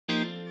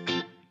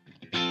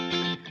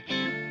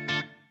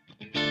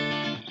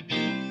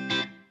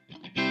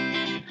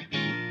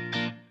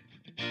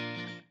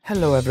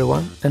Hello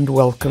everyone and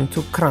welcome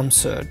to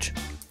CRAMSURG,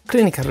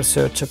 Clinical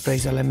Research,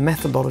 Appraisal and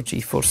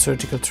Methodology for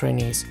Surgical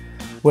Trainees,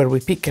 where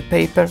we pick a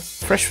paper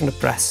fresh from the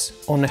press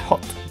on a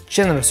hot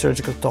general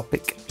surgical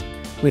topic.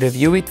 We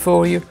review it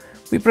for you,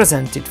 we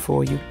present it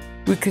for you,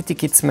 we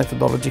critique its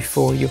methodology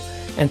for you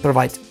and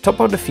provide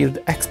top-of-the-field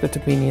expert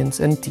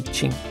opinions and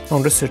teaching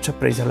on research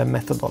appraisal and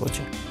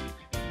methodology.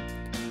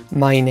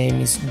 My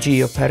name is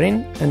Gio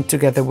Perrin and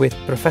together with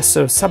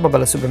Professor Sabha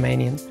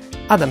Balasubramanian,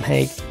 Adam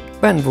Haig,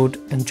 Ben Wood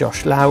and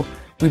Josh Lau,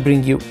 we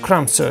bring you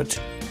CRAMSURG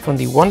from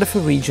the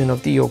wonderful region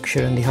of the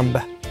Yorkshire and the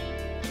Humber.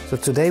 So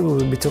today we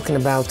will be talking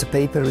about a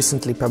paper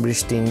recently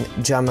published in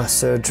JAMA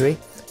Surgery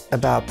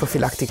about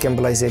prophylactic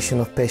embolization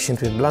of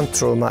patients with blunt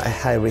trauma at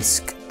high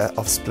risk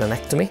of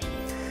splenectomy.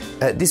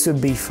 This will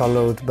be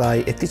followed by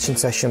a teaching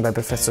session by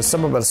Professor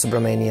Sabha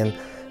Balasubramanian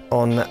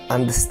on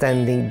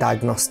understanding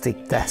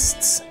diagnostic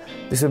tests.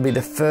 This will be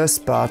the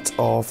first part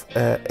of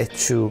a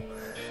two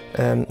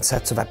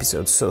sets of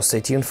episodes, so stay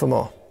tuned for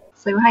more.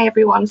 So hi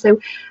everyone, so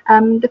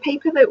the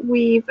paper that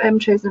we've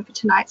chosen for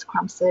tonight's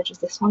CRAMSURG is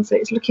this one. So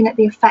it's looking at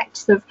the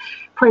effects of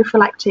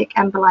prophylactic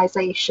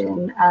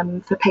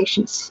embolization for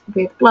patients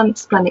with blunt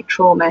splenic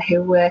trauma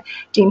who were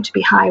deemed to be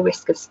high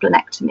risk of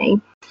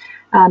splenectomy.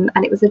 And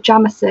it was a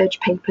JAMA Surge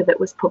paper that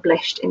was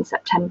published in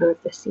September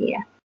of this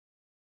year.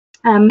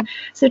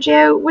 So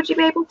Gio, would you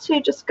be able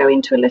to just go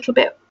into a little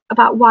bit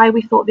about why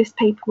we thought this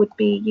paper would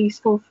be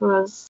useful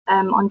for us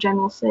on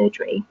general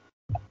surgery?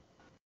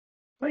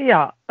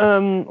 Yeah,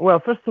 well,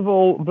 first of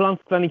all,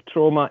 blunt splenic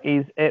trauma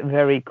is a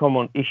very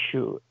common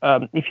issue.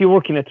 If you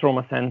work in a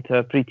trauma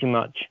center, pretty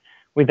much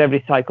with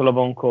every cycle of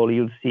on-call,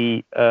 you'll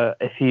see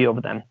a few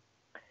of them.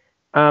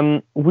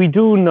 We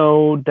do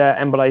know that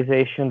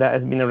embolization that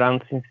has been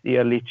around since the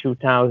early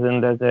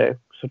 2000s as a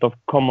sort of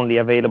commonly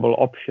available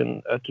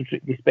option to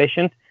treat this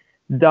patient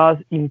does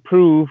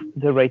improve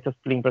the rate of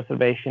spleen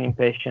preservation in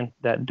patients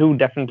that do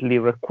definitely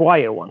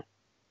require one.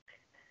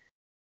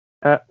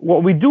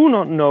 What we do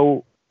not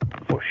know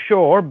for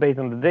sure, based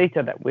on the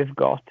data that we've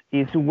got,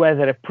 is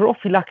whether a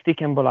prophylactic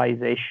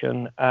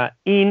embolization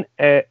in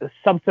a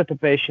subset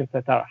of patients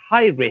that are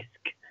high risk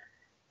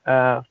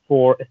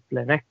for a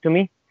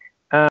splenectomy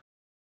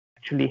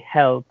actually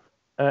help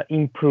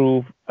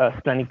improve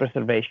splenic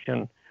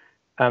preservation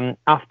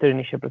after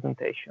initial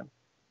presentation.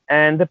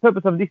 And the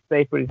purpose of this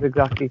paper is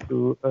exactly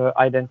to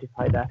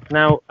identify that.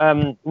 Now,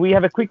 we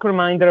have a quick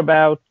reminder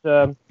about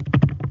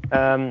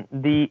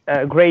the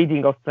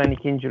grading of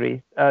splenic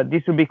injuries.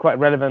 This will be quite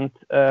relevant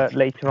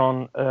later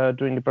on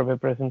during the proper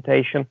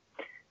presentation.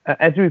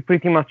 As we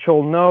pretty much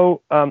all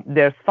know,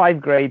 there's 5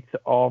 grades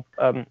of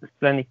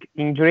splenic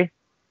injury.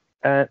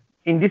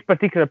 In this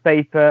particular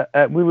paper,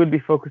 we will be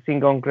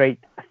focusing on grade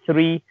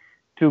 3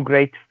 to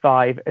grade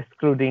 5,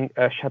 excluding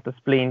shutter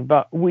spleen,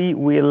 but we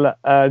will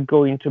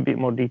go into a bit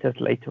more details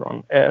later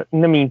on. In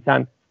the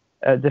meantime,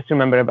 just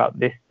remember about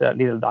this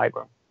little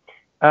diagram.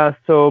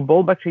 So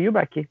ball back to you,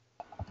 Becky.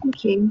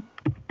 Thank you.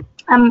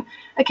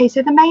 Okay,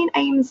 so the main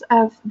aims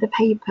of the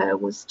paper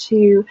was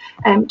to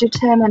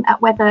determine at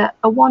whether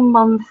a 1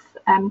 month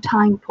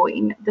time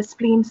point, the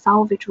spleen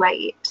salvage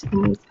rate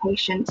in these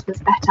patients was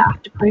better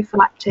after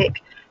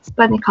prophylactic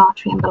splenic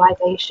artery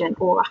embolization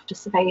or after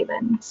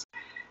surveillance.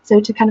 So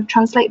to kind of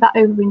translate that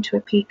over into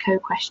a PICO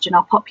question,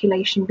 our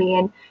population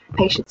being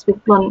patients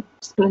with blunt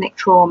splenic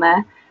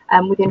trauma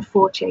within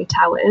 48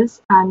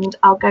 hours, and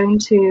I'll go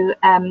into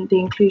the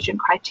inclusion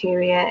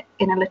criteria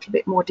in a little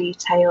bit more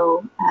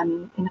detail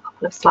in a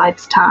couple of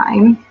slides'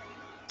 time.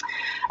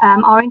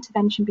 Our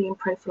intervention being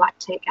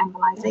prophylactic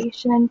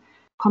embolization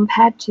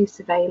compared to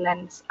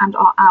surveillance, and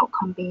our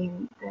outcome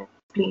being the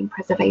spleen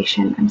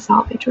preservation and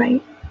salvage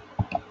rate.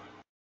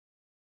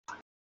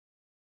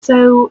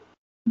 So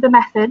the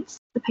methods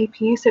the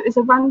paper used, so it was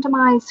a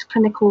randomized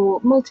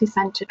clinical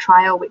multi-center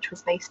trial which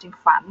was based in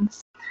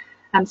France.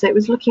 So it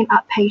was looking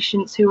at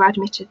patients who were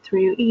admitted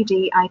through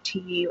ED,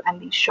 ITU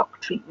and these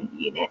shock treatment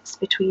units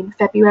between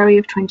February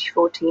of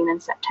 2014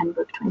 and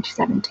September of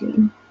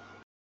 2017.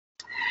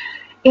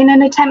 In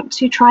an attempt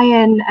to try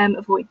and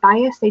avoid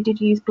bias, they did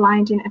use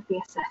blinding of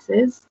the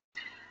assessors.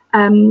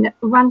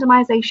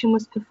 Randomization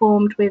was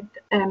performed with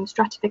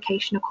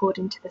stratification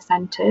according to the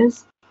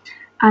centres.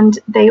 And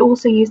they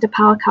also used a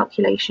power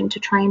calculation to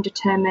try and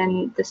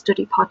determine the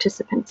study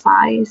participant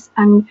size.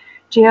 And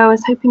Gio, I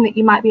was hoping that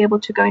you might be able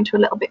to go into a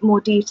little bit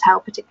more detail,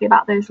 particularly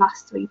about those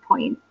last 3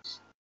 points.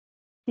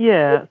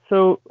 Yeah,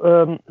 so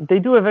they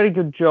do a very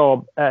good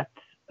job at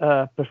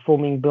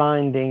performing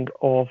blinding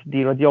of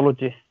the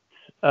radiologists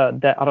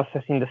that are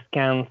assessing the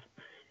scans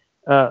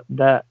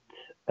that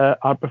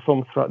are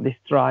performed throughout this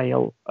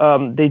trial.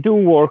 They do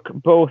work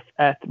both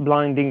at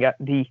blinding at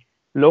the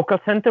local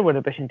center where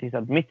the patient is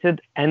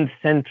admitted and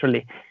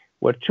centrally,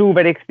 where 2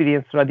 very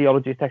experienced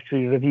radiologists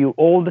actually review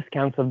all the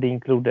scans of the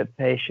included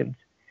patients.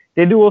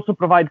 They do also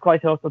provide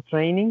quite a lot of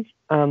training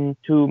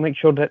to make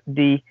sure that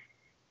the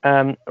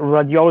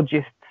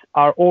radiologists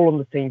are all on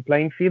the same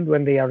playing field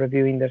when they are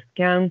reviewing their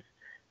scans,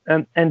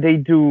 and they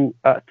do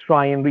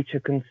try and reach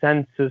a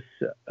consensus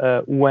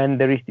when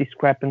there is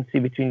discrepancy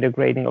between the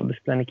grading of the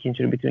splenic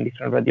injury between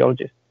different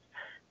radiologists.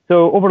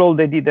 So overall,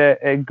 they did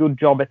a good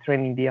job at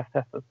training the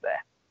assessors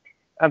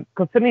there.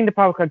 Concerning the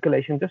power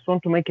calculation, just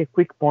want to make a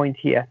quick point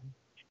here.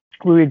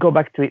 We will go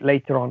back to it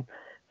later on.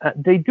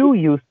 They do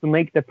use to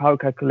make the power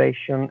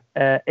calculation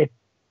an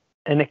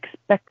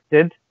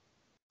expected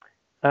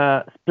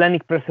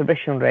splenic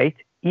preservation rate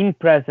in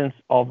presence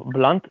of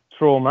blunt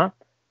trauma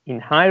in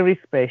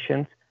high-risk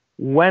patients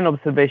when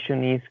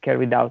observation is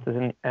carried out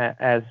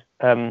as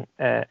an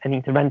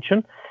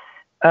intervention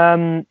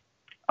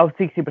of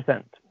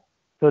 60%.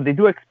 So they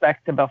do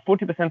expect about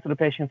 40% of the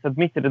patients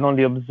admitted and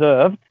only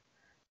observed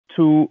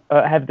to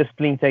have the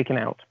spleen taken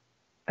out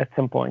at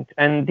some point.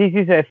 And this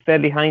is a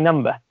fairly high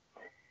number,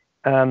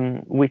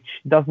 which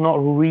does not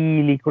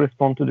really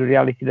correspond to the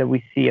reality that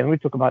we see. And we'll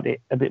talk about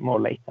it a bit more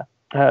later.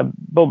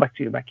 Back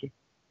to you, Becky.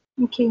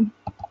 Thank you.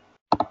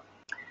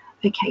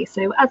 Okay,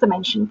 so as I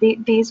mentioned,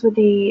 these are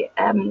the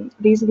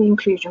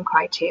inclusion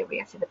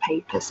criteria for the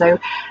paper. So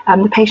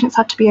the patients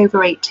had to be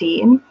over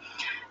 18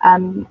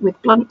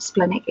 with blunt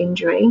splenic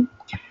injury.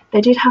 They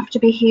did have to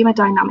be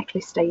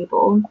hemodynamically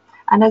stable.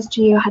 And as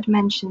Gio had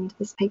mentioned,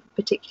 this paper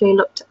particularly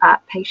looked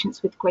at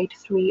patients with grade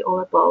 3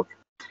 or above.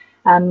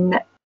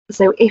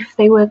 So if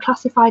they were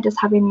classified as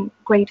having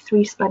grade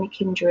 3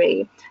 splenic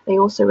injury, they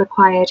also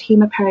required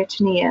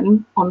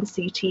hemoperitoneum on the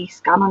CT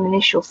scan, on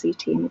initial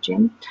CT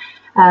imaging,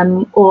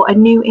 or a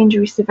new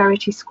injury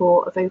severity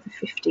score of over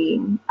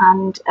 15.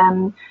 And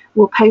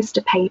we'll post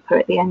a paper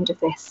at the end of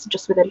this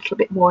just with a little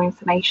bit more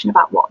information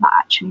about what that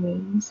actually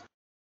means.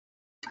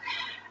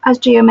 As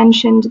Gio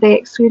mentioned, they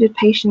excluded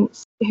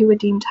patients who were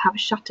deemed to have a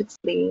shattered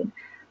spleen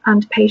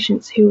and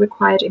patients who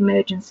required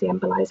emergency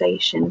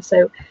embolization.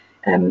 So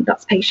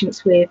that's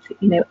patients with,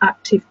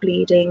 active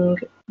bleeding,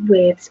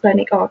 with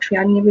splenic artery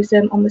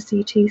aneurysm on the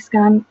CT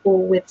scan,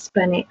 or with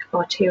splenic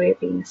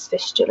arteriovenous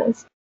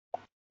fistulas.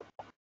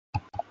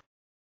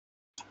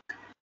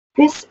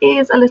 This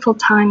is a little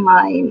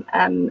timeline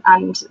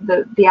and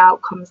the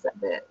outcomes that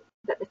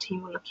the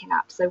team were looking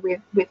at. So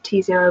with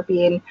T0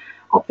 being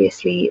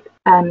obviously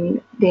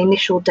the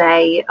initial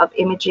day of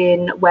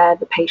imaging where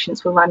the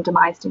patients were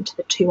randomized into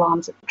the two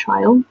arms of the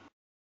trial.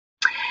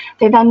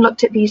 They then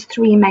looked at these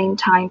three main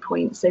time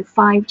points, so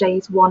 5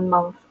 days, 1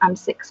 month, and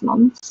 6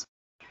 months.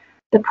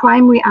 The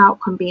primary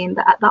outcome being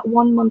that at that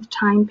 1 month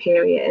time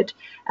period,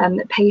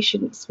 the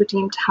patients were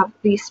deemed to have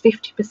at least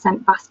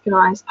 50%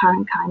 vascularized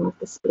parenchyma of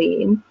the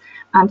spleen,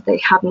 and they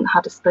hadn't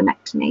had a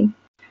splenectomy.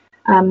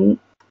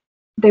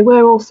 There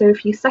were also a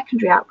few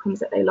secondary outcomes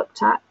that they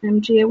looked at.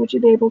 Gio, would you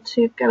be able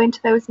to go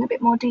into those in a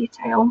bit more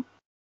detail?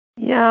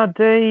 Yeah,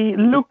 they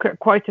look at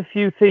quite a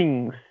few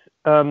things,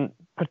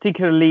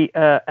 particularly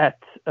at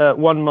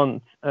 1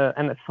 month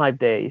and at 5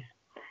 days.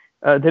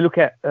 They look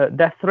at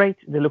death rate,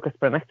 they look at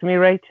splenectomy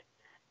rate,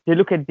 they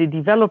look at the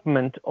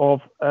development of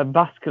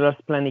vascular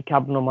splenic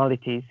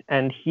abnormalities,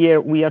 and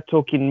here we are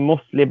talking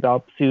mostly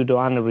about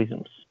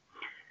pseudoaneurysms.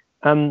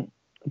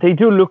 They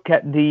do look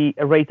at the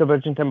rate of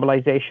urgent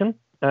embolization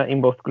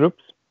in both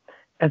groups,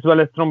 as well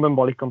as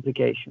thromboembolic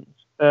complications.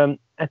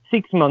 At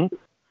 6 months,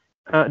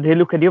 they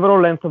look at the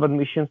overall length of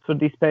admissions for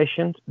these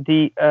patients,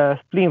 the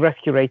spleen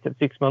rescue rate at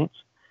 6 months,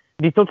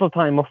 the total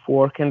time of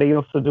work, and they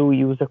also do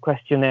use a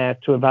questionnaire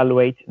to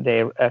evaluate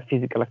their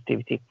physical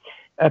activity.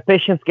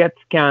 Patients get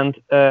scanned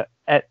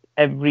at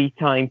every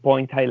time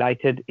point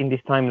highlighted in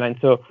this timeline.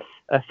 So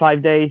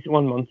 5 days,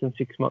 1 month, and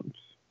 6 months.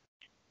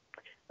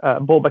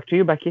 Back to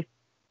you, Becky.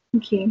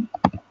 Thank you.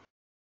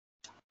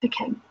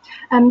 Okay,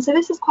 so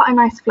this is quite a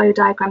nice flow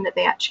diagram that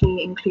they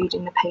actually include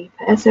in the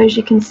paper. So as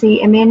you can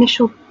see, in the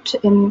initial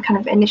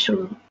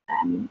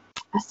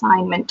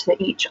assignment to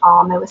each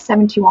arm, there were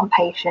 71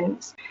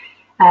 patients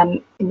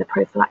in the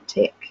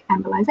prophylactic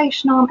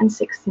embolization arm and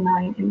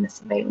 69 in the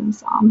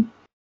surveillance arm.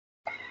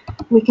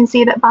 We can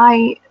see that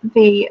by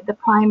the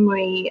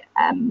primary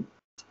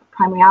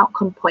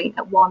outcome point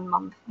at 1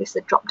 month, this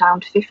had dropped down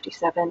to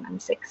 57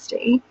 and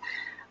 60.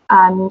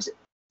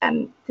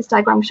 And this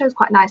diagram shows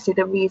quite nicely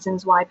the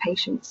reasons why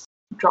patients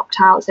dropped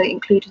out. So it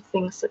included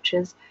things such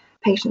as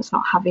patients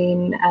not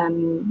having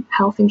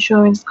health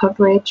insurance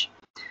coverage,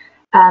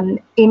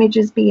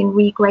 images being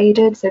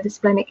regraded, so the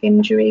splenic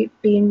injury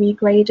being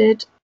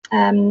regraded,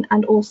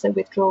 and also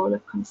withdrawal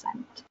of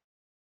consent.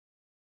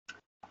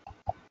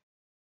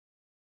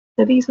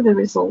 So these were the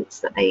results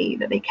that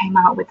they came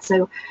out with.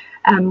 So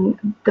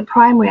the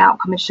primary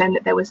outcome has shown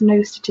that there was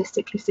no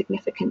statistically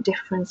significant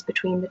difference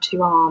between the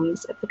two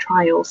arms of the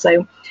trial.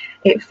 So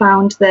it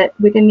found that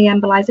within the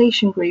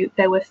embolization group,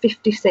 there were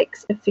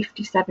 56 of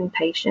 57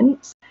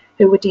 patients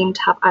who were deemed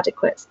to have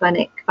adequate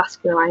splenic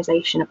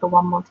vascularization at the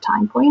 1 month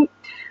time point.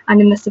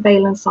 And in the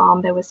surveillance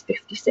arm, there was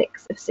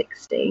 56 of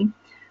 60.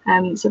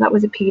 So that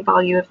was a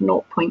p-value of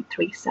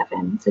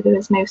 0.37. So there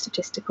was no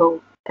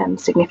statistical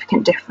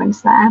significant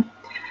difference there.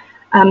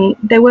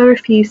 There were a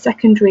few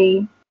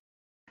secondary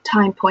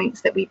time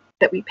points that we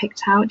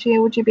picked out.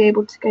 Gio, would you be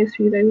able to go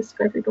through those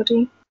for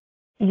everybody?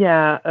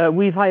 Yeah,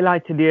 we've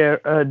highlighted here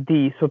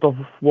the sort of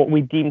what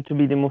we deem to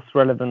be the most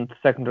relevant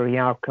secondary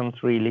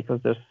outcomes, really,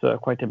 because there's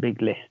quite a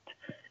big list.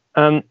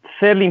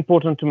 Fairly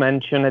important to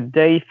mention, at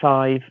day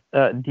 5,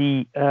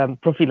 the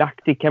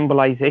prophylactic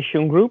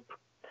embolization group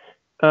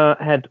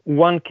had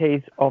 1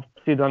 case of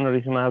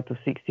pseudoaneurysm out of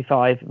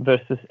 65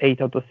 versus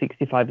 8 out of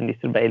 65 in the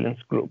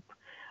surveillance group.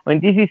 I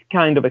mean, this is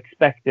kind of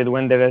expected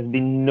when there has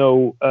been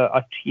no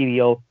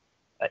arterial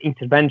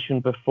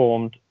intervention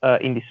performed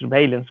in the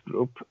surveillance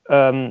group,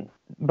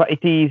 but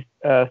it is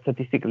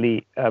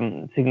statistically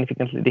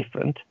significantly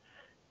different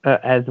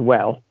as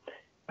well.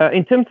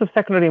 In terms of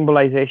secondary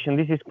embolization,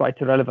 this is quite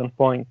a relevant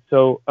point.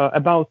 So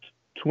about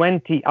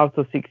 20 out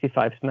of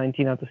 65,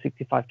 19 out of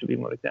 65 to be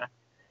more exact,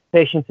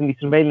 patients in the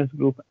surveillance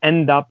group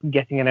end up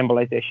getting an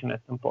embolization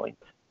at some point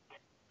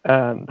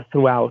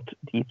throughout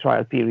the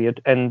trial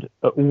period, and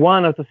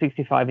 1 out of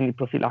 65 in the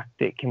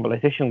prophylactic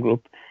embolization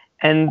group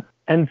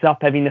ends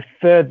up having a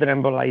further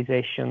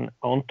embolization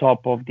on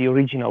top of the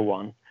original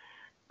one.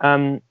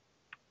 And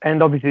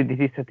obviously this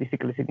is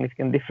statistically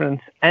significant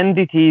difference, and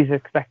it is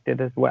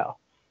expected as well.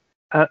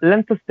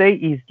 Length of stay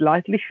is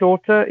slightly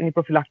shorter in the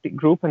prophylactic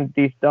group, and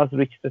this does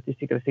reach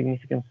statistical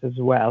significance as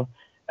well,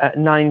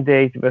 9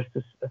 days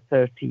versus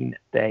 13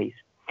 days.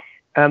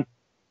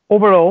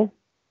 Overall,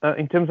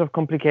 in terms of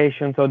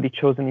complications or the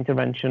chosen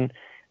intervention,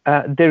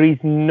 there is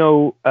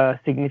no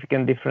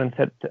significant difference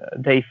at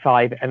day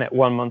 5 and at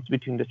 1 month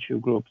between the 2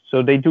 groups.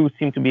 So they do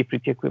seem to be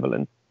pretty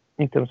equivalent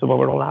in terms of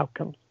overall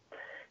outcomes.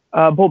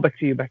 Ball back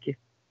to you, Becky.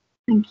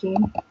 Thank you.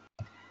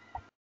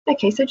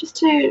 Okay, so just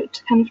to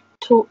kind of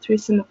talk through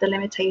some of the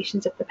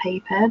limitations of the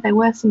paper, there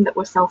were some that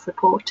were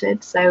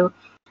self-reported. So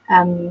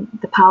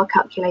the power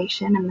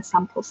calculation and the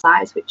sample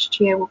size, which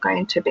Gio will go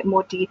into a bit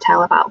more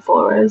detail about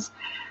for us.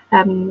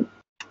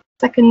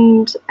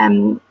 Secondly,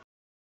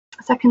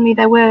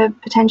 there were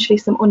potentially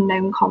some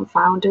unknown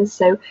confounders.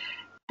 So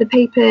the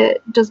paper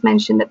does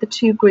mention that the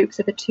 2 groups,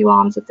 or the 2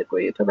 arms of the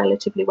group, are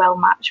relatively well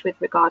matched with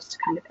regards to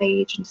kind of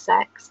age and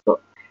sex, but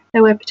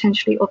there were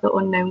potentially other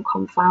unknown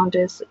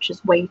confounders such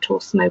as weight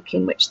or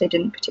smoking, which they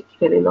didn't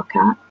particularly look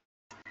at.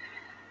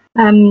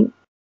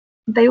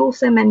 They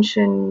also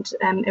mentioned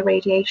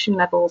irradiation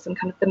levels and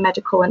kind of the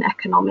medical and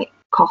economic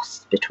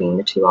costs between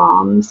the 2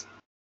 arms.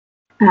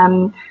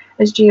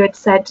 As Gio had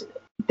said,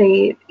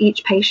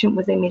 each patient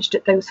was imaged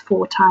at those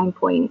 4 time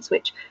points,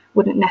 which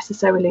wouldn't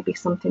necessarily be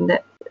something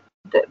that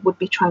would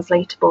be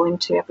translatable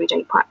into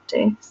everyday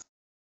practice.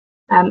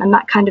 And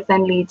that kind of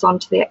then leads on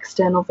to the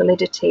external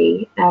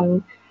validity,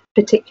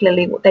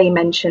 particularly what they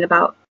mention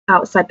about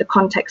outside the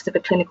context of a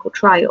clinical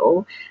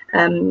trial,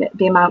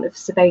 the amount of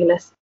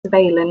surveillance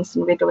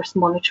and rigorous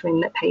monitoring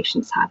that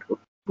patients had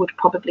would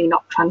probably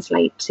not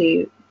translate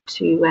to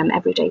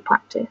everyday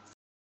practice.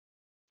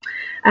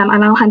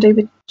 And I'll hand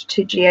over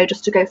to Gio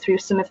just to go through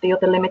some of the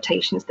other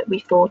limitations that we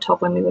thought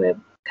of when we were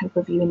kind of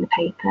reviewing the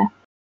paper.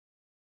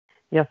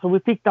 Yeah, so we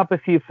picked up a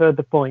few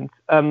further points.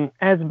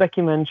 As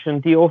Becky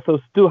mentioned, the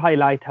authors do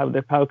highlight how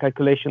the power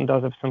calculation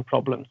does have some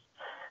problems.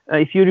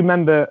 If you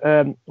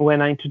remember,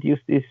 when I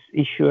introduced this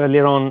issue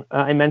earlier on,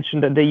 I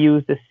mentioned that they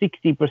used a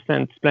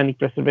 60% splenic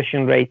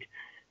preservation rate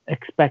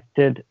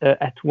expected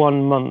at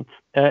 1 month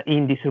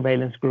in the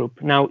surveillance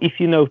group. Now, if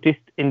you noticed,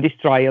 in this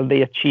trial,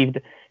 they achieved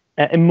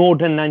a more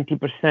than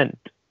 90%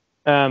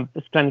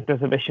 splenic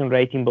preservation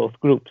rate in both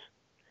groups.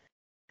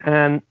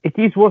 It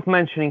is worth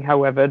mentioning,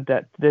 however,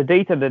 that the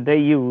data that they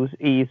use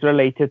is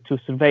related to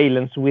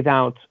surveillance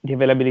without the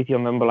availability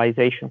of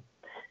embolization.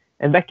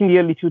 And back in the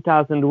early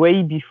 2000s,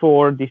 way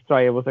before this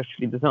trial was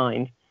actually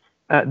designed,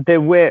 there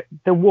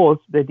was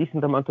a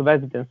decent amount of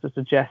evidence to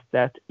suggest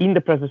that in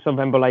the presence of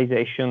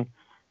embolization,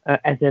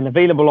 as an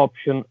available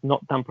option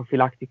not done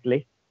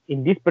prophylactically,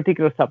 in this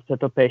particular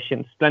subset of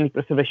patients, splenic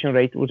preservation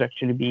rate would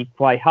actually be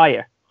quite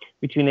higher,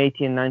 between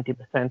 80 and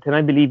 90%. And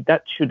I believe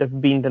that should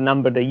have been the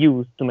number they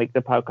used to make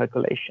the power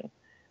calculation,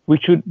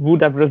 which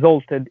would have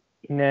resulted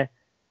in a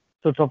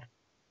sort of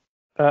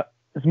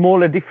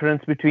smaller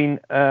difference between,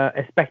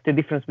 expected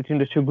difference between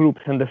the 2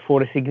 groups, and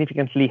therefore a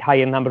significantly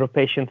higher number of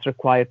patients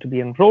required to be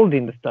enrolled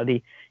in the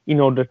study in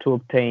order to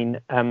obtain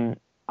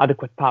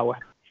adequate power.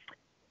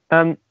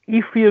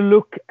 If you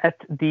look at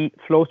the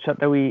flowchart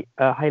that we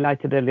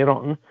highlighted earlier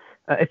on,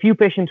 a few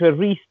patients were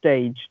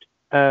restaged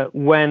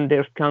when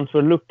their scans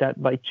were looked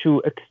at by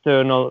 2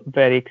 external,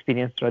 very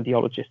experienced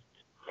radiologists.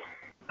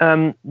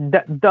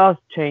 That does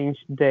change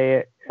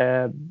the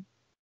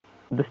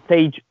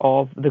stage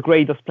of the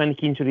grade of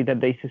splenic injury that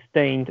they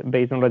sustained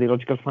based on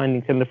radiological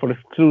findings, and therefore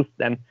excludes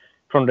them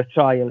from the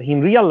trial.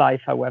 In real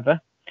life,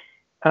 however,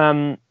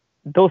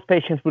 those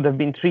patients would have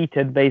been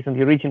treated based on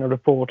the original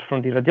report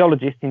from the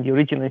radiologist in the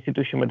original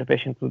institution where the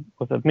patient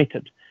was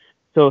admitted.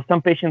 So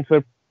some patients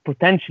were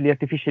potentially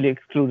artificially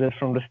excluded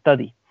from the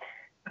study.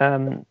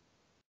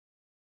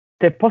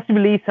 There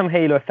possibly is some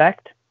halo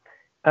effect.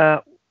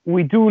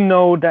 We do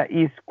know that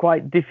it's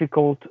quite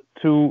difficult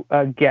to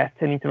get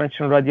an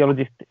interventional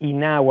radiologist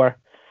in hour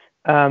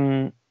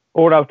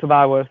or out of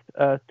hours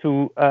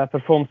to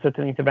perform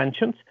certain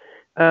interventions.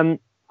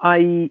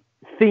 I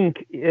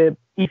think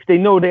if they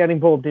know they are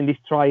involved in this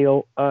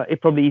trial,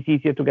 it probably is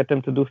easier to get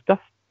them to do stuff.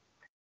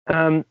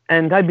 And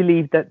I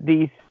believe that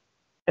this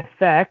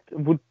effect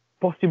would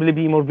possibly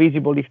be more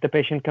visible if the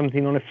patient comes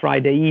in on a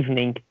Friday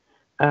evening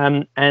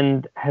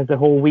and has a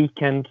whole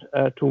weekend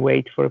to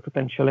wait for a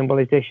potential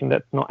embolization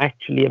that's not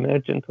actually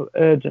emergent or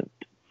urgent.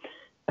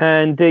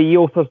 And the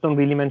authors don't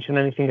really mention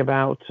anything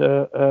about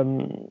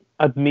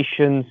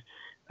admissions,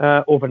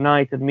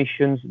 overnight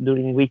admissions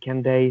during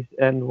weekend days,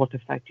 and what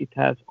effect it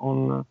has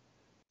on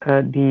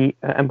the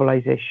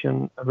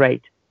embolization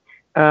rate.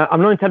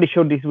 I'm not entirely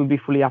sure this will be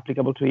fully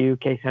applicable to a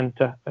UK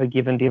centre,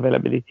 given the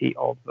availability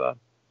of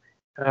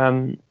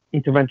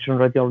interventional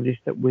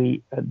radiologists that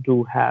we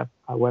do have.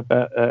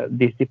 However,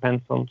 this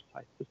depends on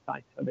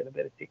site-to-site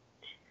availability.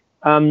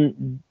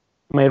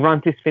 My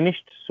rant is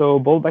finished, so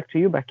ball back to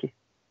you, Becky.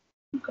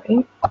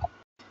 Great.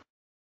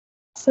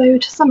 So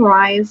to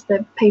summarise,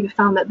 the paper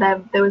found that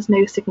there was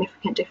no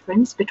significant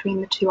difference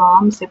between the two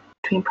arms, so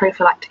between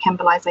prophylactic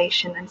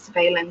embolization and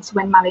surveillance,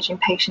 when managing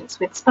patients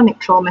with splenic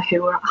trauma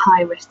who are at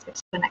high risk of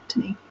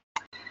splenectomy.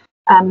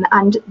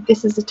 And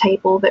this is a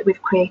table that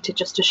we've created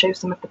just to show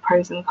some of the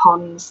pros and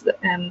cons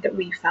that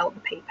we felt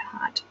the paper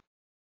had.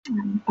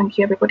 Thank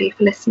you, everybody,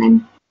 for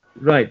listening.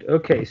 Right.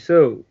 Okay.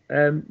 So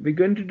we're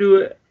going to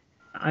do,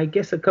 I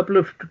guess, a couple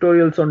of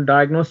tutorials on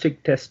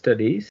diagnostic test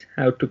studies,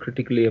 how to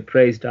critically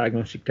appraise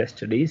diagnostic test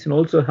studies, and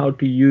also how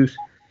to use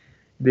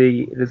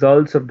the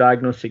results of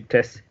diagnostic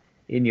tests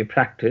in your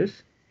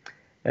practice.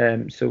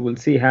 So we'll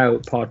see how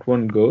part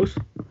one goes.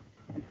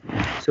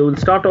 So we'll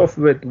start off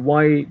with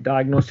why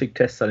diagnostic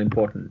tests are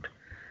important.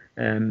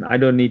 I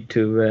don't need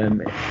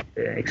to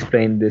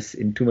explain this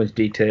in too much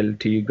detail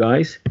to you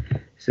guys.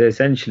 So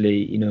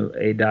essentially,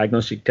 a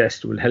diagnostic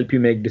test will help you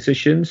make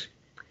decisions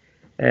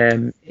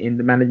in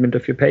the management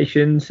of your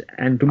patients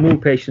and to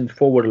move patients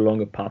forward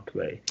along a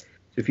pathway.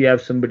 So if you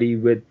have somebody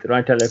with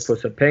right left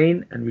fossa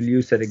pain, and we'll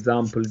use that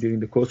example during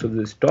the course of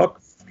this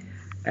talk,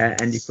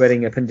 and you're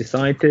querying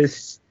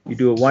appendicitis, you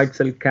do a white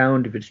cell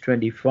count. If it's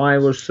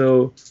 25 or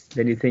so,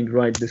 then you think,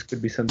 right, this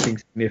could be something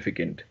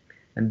significant.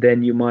 And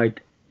then you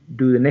might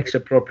do the next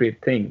appropriate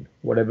thing,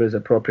 whatever is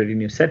appropriate in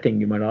your setting.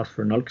 You might ask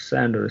for an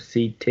ultrasound or a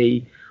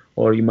CT,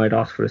 or you might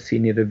ask for a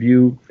senior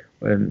review,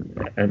 and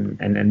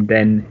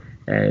then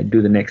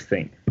do the next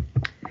thing.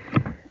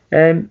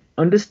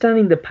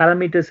 Understanding the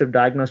parameters of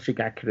diagnostic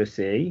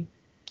accuracy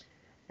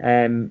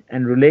and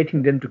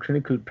relating them to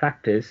clinical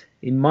practice,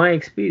 in my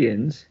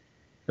experience,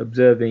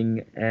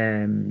 observing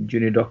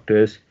junior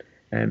doctors,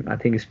 I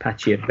think is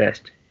patchy at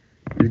best.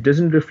 It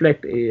doesn't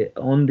reflect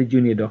on the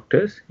junior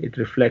doctors. It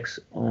reflects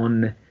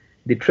on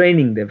the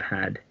training they've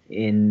had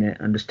in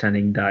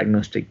understanding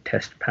diagnostic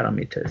test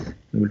parameters.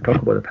 And we'll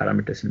talk about the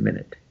parameters in a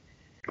minute.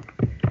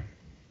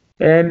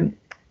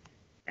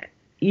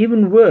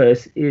 Even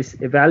worse is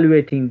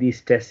evaluating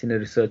these tests in a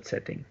research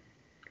setting,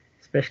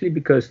 especially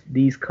because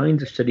these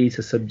kinds of studies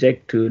are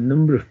subject to a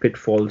number of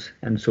pitfalls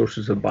and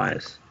sources of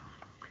bias.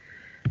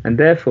 And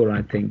therefore,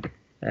 I think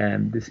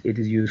it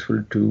is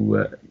useful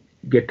to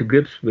get to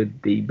grips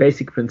with the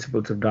basic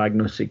principles of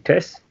diagnostic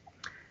tests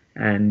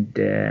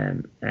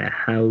and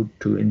how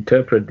to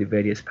interpret the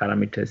various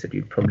parameters that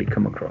you've probably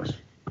come across.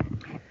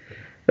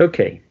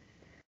 Okay,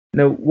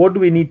 now what do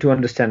we need to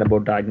understand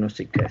about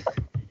diagnostic tests?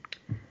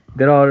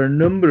 There are a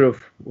number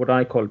of what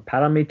I call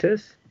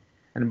parameters,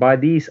 and by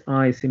these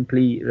I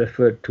simply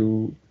refer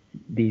to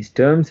these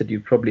terms that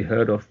you've probably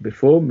heard of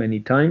before many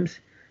times: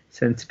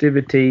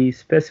 sensitivity,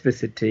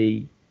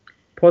 specificity,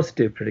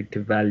 positive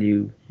predictive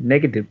value,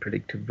 negative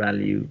predictive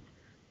value,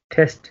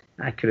 test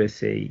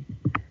accuracy,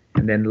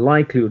 and then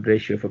likelihood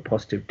ratio of a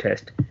positive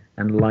test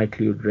and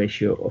likelihood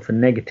ratio of a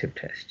negative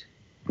test.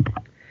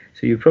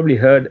 So you've probably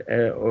heard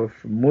of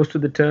most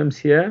of the terms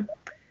here,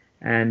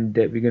 and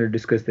we're going to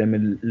discuss them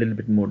in a little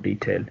bit more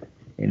detail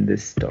in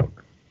this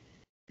talk.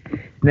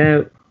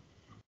 Now,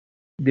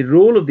 the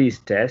role of these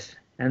tests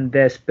and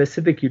their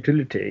specific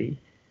utility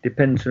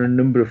depends on a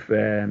number of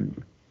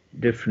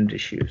different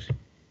issues.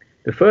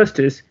 The first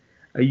is,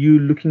 are you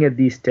looking at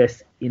these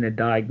tests in a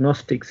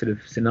diagnostic sort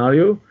of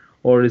scenario,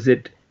 or is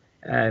it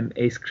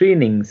a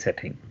screening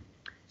setting?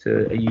 So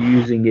are you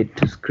using it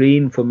to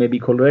screen for maybe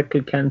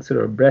colorectal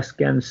cancer or breast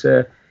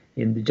cancer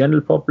in the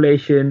general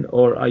population,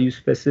 or are you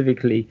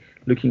specifically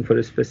looking for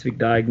a specific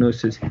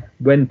diagnosis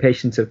when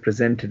patients have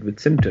presented with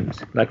symptoms,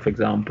 like, for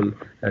example,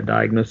 a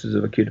diagnosis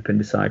of acute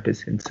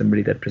appendicitis in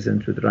somebody that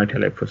presents with right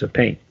left fossa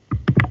pain?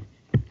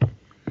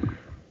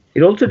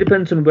 It also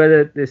depends on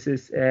whether this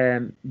is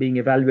being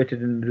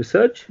evaluated in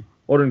research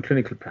or in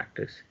clinical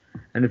practice.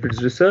 And if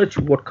it's research,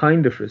 what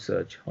kind of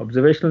research?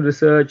 Observational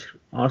research,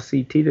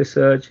 RCT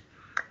research,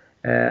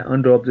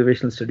 under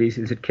observational studies,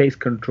 is it case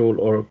control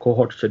or a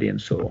cohort study,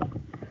 and so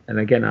on. And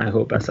again, I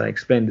hope as I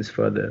explain this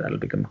further, that'll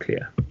become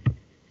clear.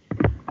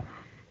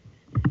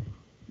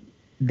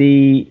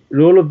 The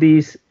role of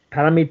these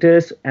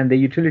parameters and the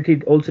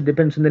utility also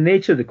depends on the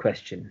nature of the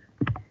question.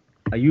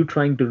 Are you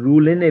trying to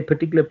rule in a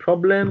particular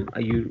problem?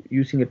 Are you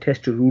using a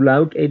test to rule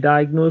out a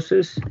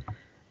diagnosis?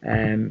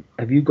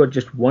 Have you got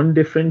just one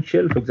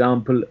differential? For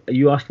example, are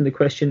you asking the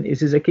question, is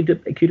this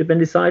acute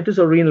appendicitis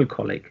or renal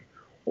colic?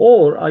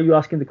 Or are you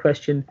asking the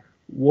question,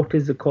 what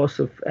is the cause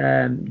of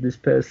this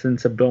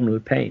person's abdominal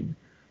pain?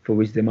 for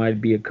which there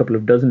might be a couple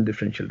of dozen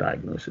differential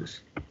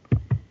diagnoses.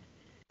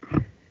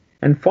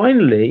 And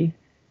finally,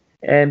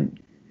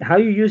 how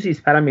you use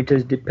these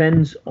parameters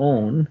depends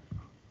on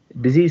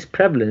disease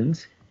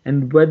prevalence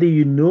and whether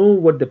you know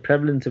what the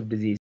prevalence of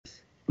disease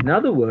is. In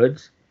other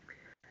words,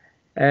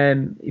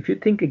 if you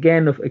think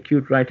again of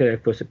acute right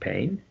iliac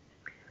pain,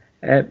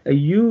 are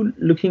you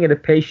looking at a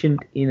patient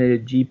in a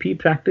GP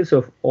practice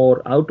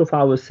or out of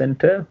hours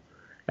center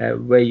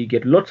where you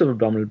get lots of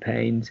abdominal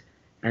pains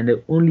and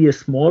only a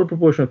small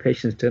proportion of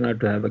patients turn out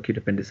to have acute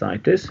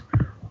appendicitis?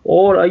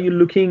 Or are you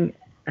looking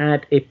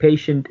at a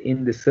patient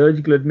in the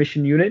surgical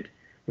admission unit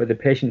where the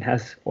patient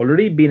has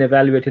already been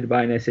evaluated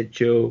by an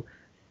SHO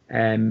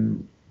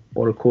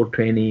or a core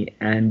trainee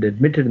and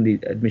admitted in the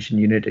admission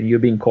unit, and you're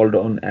being called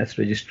on as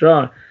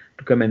registrar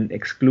to come and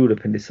exclude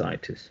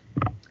appendicitis?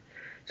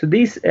 So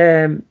these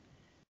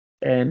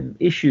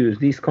issues,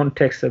 these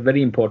contexts are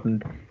very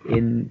important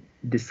in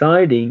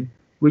deciding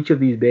which of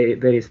these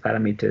various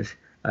parameters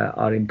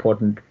are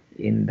important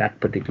in that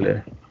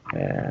particular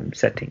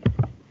setting.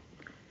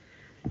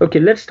 Okay,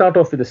 let's start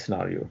off with a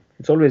scenario.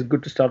 It's always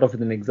good to start off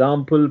with an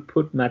example,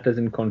 put matters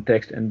in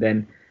context, and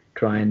then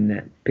try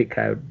and pick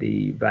out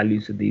the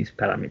values of these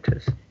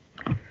parameters.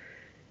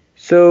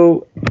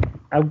 So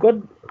I've got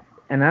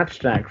an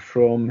abstract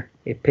from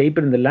a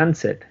paper in the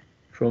Lancet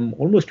from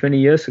almost 20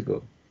 years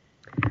ago.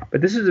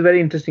 But this is a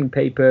very interesting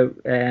paper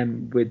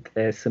with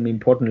some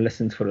important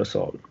lessons for us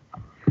all.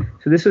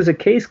 So this was a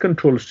case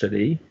control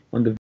study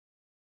on the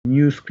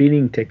new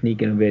screening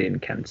technique in ovarian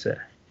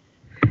cancer.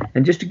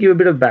 And just to give a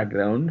bit of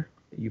background,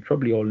 you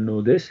probably all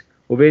know this,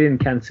 ovarian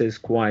cancer is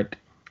quite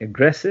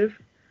aggressive.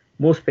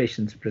 Most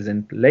patients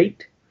present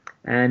late,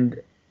 and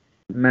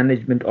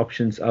management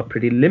options are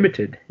pretty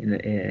limited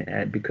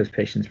because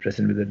patients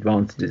present with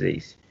advanced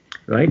disease,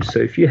 right? So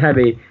if you have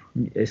a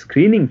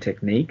screening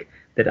technique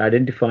that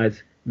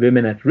identifies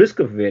women at risk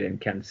of ovarian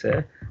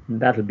cancer,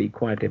 that'll be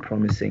quite a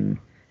promising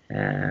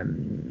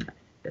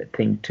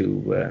thing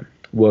to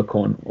work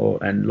on,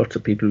 and lots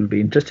of people will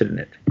be interested in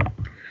it.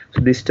 So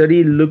the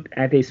study looked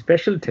at a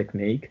special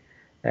technique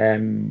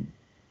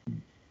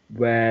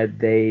where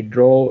they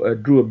drew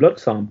a blood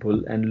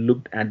sample and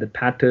looked at the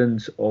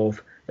patterns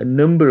of a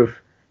number of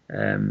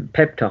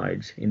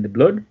peptides in the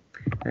blood.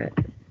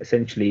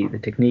 Essentially, the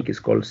technique is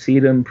called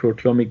serum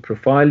proteomic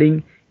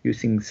profiling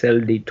using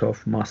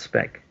cell-dTOF mass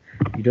spec.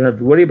 You don't have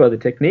to worry about the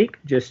technique,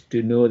 just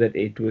to know that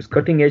it was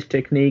cutting-edge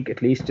technique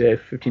at least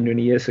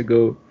 15-20 years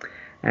ago.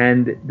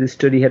 And this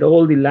study had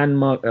all the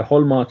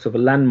hallmarks of a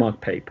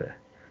landmark paper.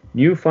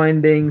 New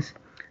findings,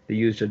 they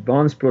used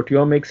advanced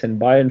proteomics and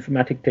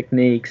bioinformatic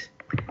techniques.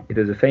 It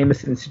was a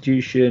famous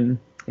institution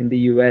in the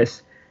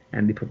US,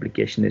 and the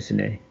publication is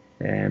in a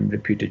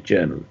reputed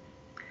journal.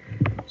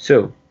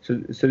 So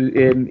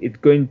it's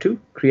going to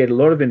create a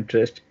lot of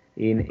interest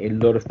in a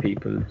lot of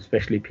people,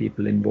 especially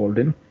people involved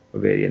in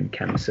ovarian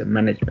cancer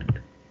management.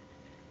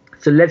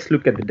 So let's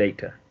look at the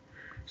data.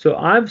 So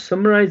I've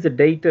summarized the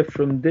data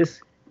from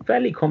this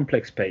fairly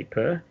complex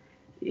paper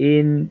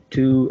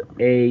into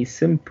a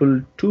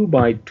simple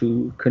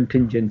 2x2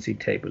 contingency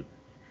table.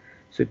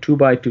 So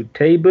 2x2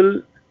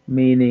 table,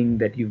 meaning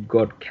that you've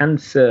got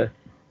cancer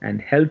and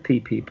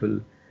healthy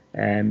people,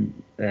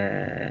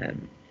 the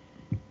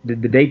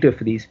data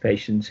for these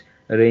patients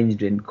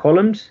arranged in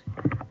columns,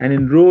 and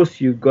in rows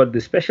you've got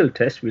the special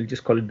test, we'll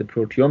just call it the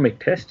proteomic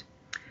test,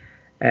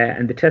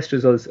 and the test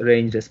results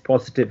arranged as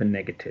positive and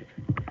negative.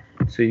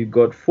 So you've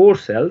got 4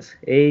 cells,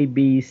 A,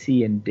 B,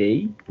 C, and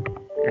D,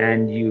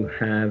 and you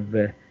have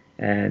the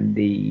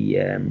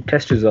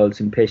test results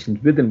in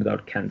patients with and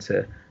without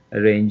cancer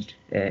arranged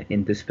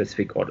in this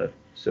specific order.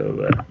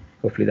 So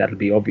hopefully that'll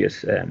be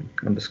obvious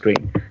on the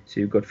screen. So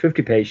you've got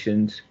 50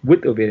 patients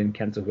with ovarian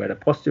cancer who had a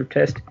positive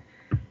test.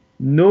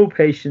 No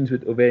patients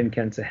with ovarian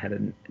cancer had a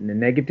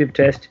negative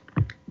test.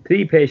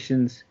 3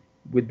 patients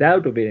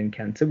without ovarian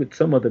cancer with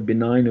some other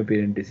benign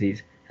ovarian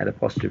disease had a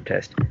positive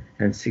test,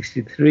 and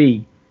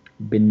 63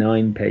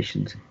 benign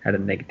patients had a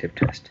negative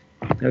test.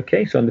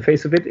 Okay, so on the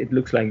face of it, it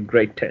looks like a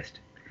great test.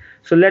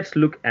 So let's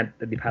look at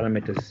the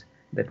parameters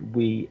that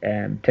we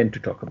tend to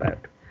talk about.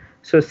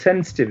 So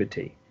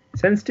sensitivity.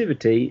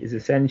 Sensitivity is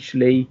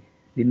essentially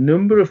the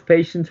number of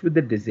patients with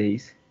the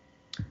disease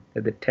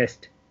that the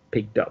test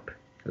picked up,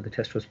 or the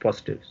test was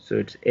positive. So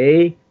it's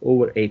A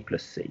over A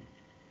plus C.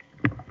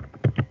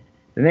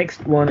 The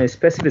next one is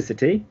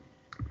specificity.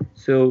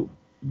 So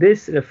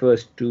this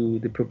refers to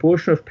the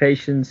proportion of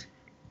patients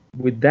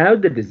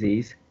without the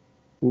disease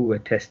who were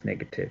test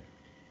negative.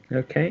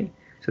 Okay,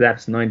 so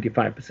that's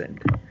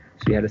 95%.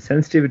 So you had a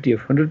sensitivity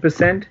of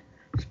 100%,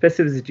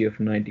 specificity of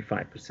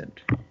 95%,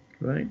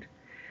 right?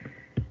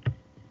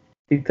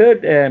 The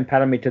third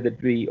parameter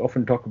that we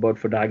often talk about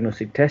for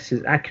diagnostic tests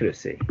is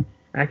accuracy.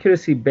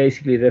 Accuracy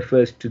basically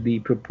refers to the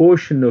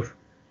proportion of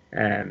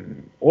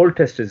all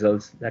test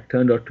results that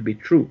turned out to be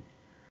true.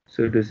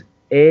 So it was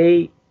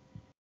A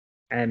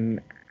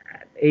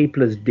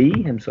plus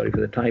D. I'm sorry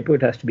for the typo.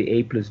 It has to be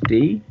A plus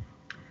D.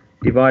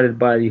 divided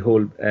by the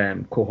whole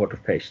cohort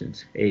of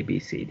patients, A, B,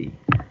 C, D.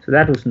 So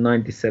that was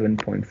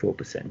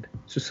 97.4%.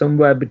 So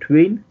somewhere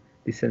between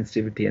the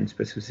sensitivity and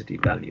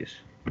specificity values.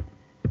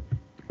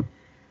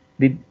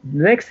 The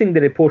next thing they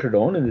reported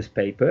on in this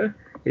paper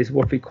is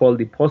what we call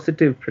the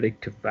positive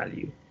predictive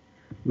value,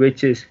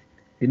 which is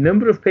the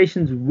number of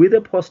patients with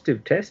a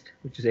positive test,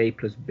 which is A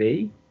plus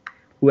B,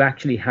 who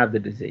actually have the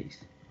disease.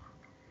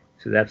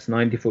 So that's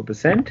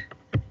 94%,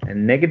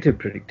 and negative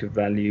predictive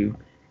value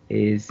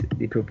is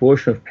the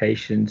proportion of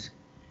patients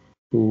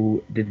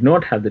who did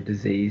not have the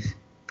disease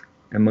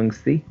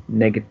amongst the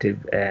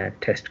negative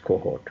test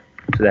cohort.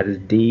 So that is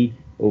D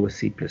over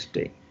C plus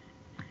D.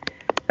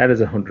 That is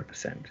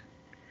 100%.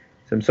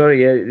 So I'm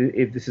sorry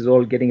if this is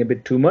all getting a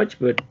bit too much,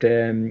 but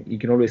you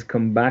can always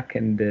come back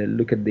and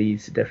look at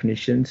these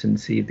definitions and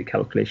see if the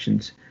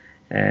calculations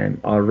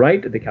are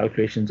right. The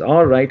calculations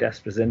are right as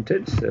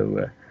presented,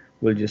 so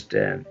we'll just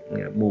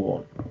move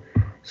on.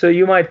 So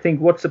you might think,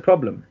 what's the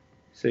problem?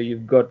 So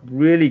you've got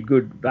really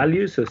good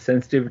values, so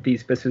sensitivity,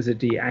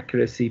 specificity,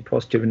 accuracy,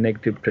 positive and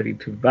negative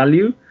predictive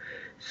value.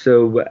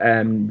 So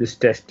this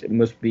test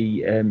must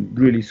be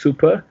really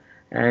super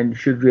and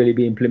should really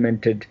be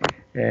implemented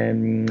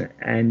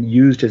and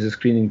used as a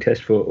screening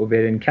test for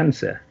ovarian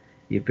cancer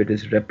if it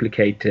is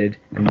replicated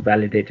and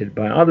validated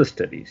by other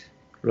studies,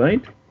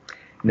 right?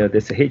 No,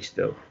 there's a hitch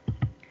though.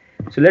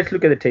 So let's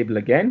look at the table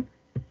again.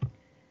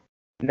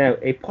 Now,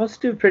 a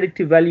positive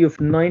predictive value of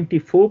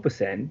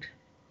 94%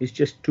 is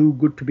just too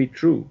good to be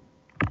true.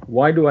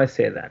 Why do I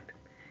say that?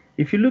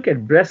 If you look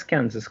at breast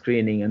cancer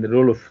screening and the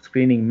role of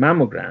screening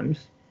mammograms,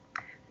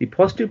 the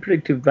positive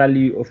predictive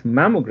value of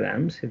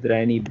mammograms, if there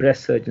are any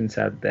breast surgeons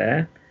out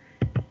there,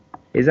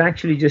 is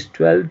actually just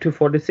 12 to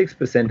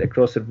 46%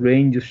 across a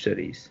range of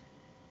studies.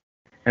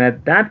 And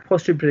at that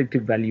positive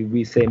predictive value,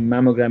 we say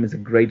mammogram is a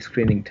great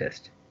screening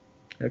test.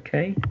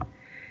 Okay?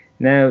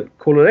 Now,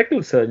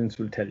 colorectal surgeons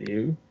will tell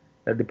you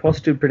that the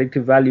positive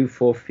predictive value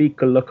for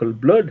fecal local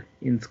blood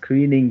in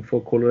screening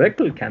for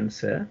colorectal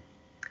cancer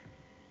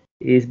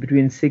is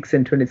between 6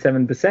 and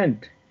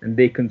 27%. And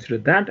they consider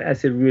that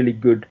as a really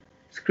good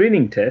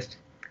screening test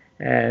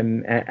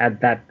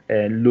at that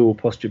low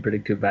positive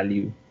predictive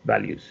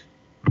values.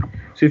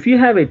 So if you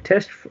have a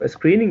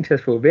screening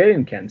test for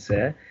ovarian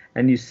cancer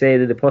and you say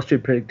that the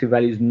positive predictive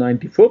value is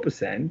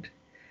 94%,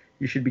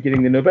 you should be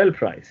getting the Nobel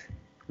Prize,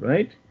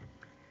 right?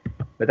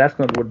 But that's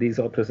not what these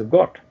authors have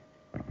got.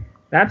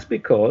 That's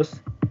because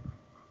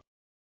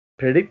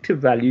predictive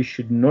values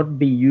should not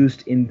be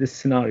used in this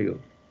scenario,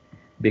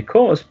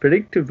 because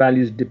predictive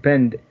values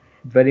depend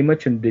very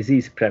much on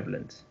disease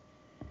prevalence.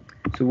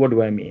 So what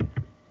do I mean?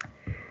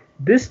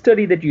 This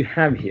study that you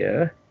have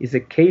here is a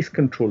case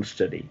control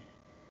study.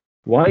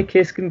 Why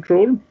case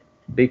control?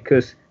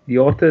 Because the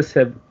authors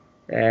have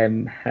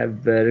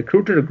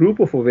recruited a group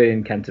of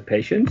ovarian cancer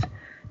patients.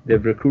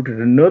 They've recruited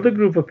another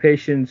group of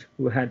patients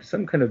who had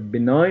some kind of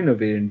benign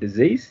ovarian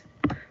disease.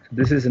 So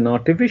this is an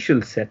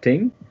artificial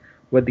setting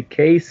where the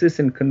cases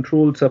and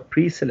controls are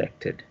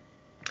pre-selected.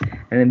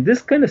 And in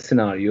this kind of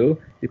scenario,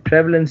 the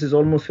prevalence is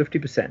almost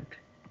 50%,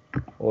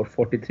 or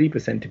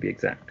 43% to be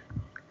exact.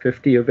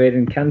 50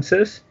 ovarian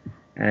cancers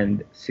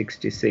and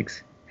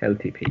 66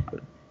 healthy people.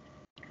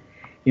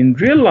 In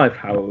real life,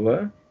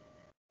 however,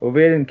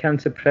 ovarian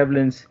cancer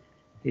prevalence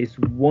is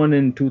 1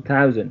 in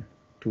 2,000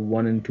 to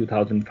 1 in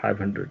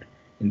 2,500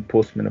 in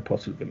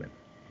postmenopausal women.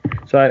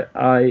 So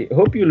I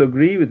hope you'll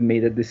agree with me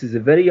that this is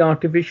a very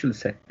artificial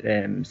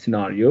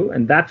scenario,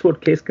 and that's what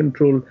case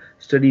control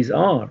studies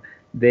are.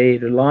 They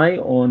rely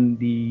on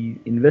the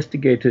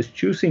investigators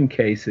choosing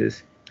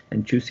cases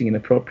and choosing an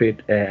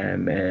appropriate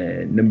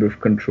number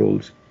of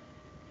controls,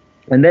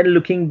 and then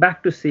looking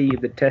back to see if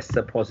the tests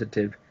are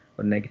positive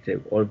or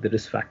negative, or if the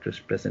risk factors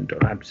present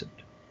or absent.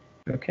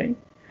 Okay,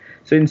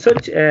 so in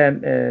such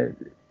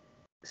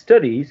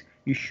studies,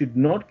 you should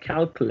not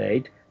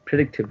calculate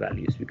predictive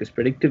values, because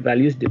predictive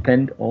values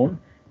depend on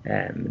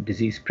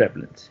disease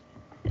prevalence.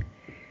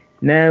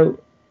 Now,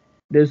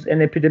 there's an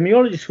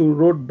epidemiologist who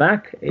wrote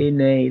back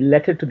in a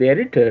letter to the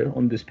editor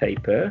on this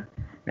paper,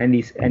 and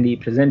he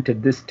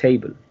presented this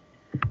table.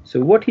 So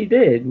what he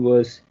did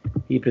was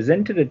he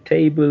presented a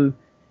table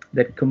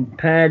that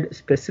compared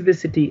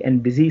specificity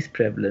and disease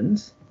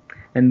prevalence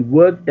and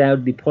worked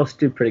out the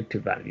positive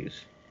predictive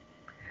values.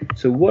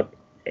 So what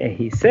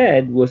he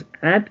said was,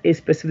 at a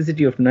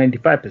specificity of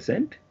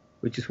 95%,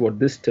 which is what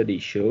this study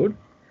showed,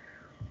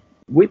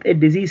 with a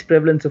disease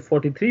prevalence of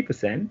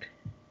 43%,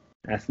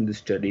 as in the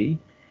study,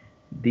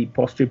 the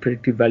positive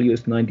predictive value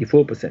is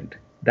 94%.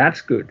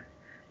 That's good.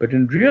 But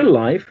in real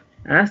life,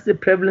 as the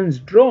prevalence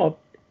dropped,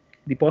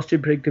 the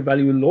positive predictive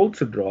value will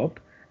also drop.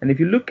 And if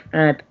you look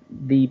at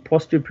the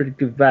positive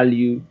predictive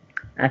value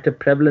at a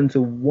prevalence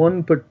of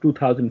 1 per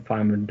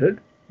 2,500,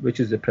 which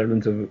is the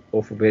prevalence of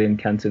ovarian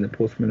cancer in the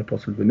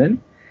postmenopausal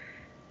women,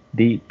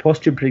 the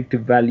positive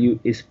predictive value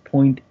is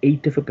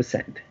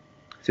 0.8%.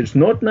 So it's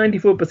not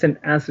 94%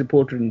 as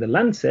reported in the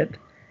Lancet,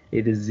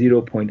 it is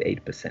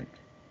 0.8%.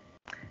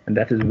 And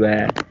that is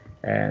where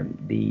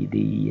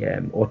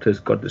the authors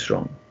got this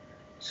wrong.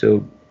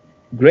 So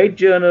great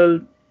journal,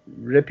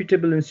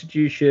 reputable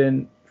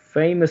institution,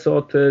 famous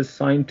authors,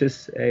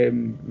 scientists,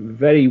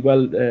 very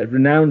well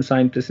renowned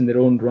scientists in their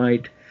own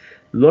right,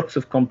 lots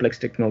of complex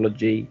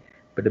technology,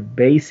 but a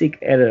basic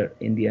error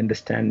in the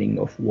understanding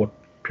of what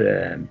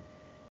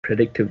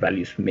predictive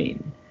values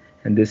mean.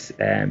 And this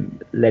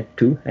led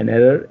to an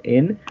error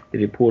in the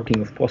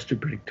reporting of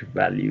positive predictive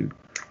value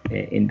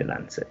in the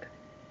Lancet.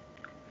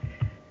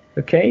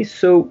 Okay,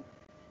 so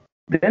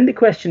then the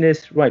question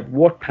is, right,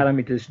 what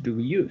parameters do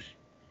we use?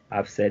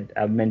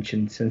 I've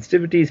mentioned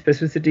sensitivity,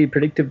 specificity,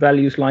 predictive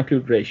values,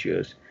 likelihood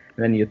ratios.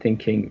 And then you're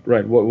thinking,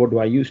 right, what do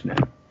I use now?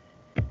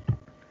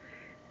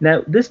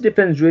 Now, this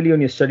depends really on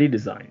your study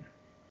design.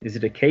 Is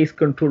it a case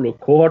control or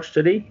cohort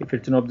study if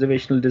it's an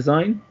observational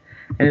design?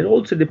 And it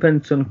also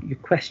depends on your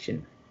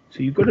question.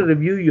 So you've got to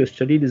review your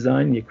study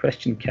design and your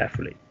question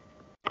carefully.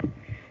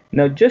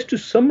 Now, just to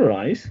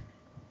summarize,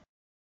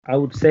 I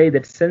would say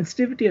that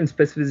sensitivity and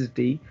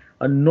specificity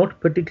are not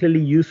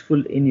particularly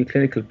useful in your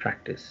clinical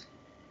practice.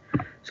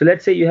 So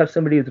let's say you have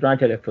somebody with right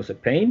electrosa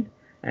pain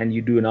and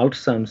you do an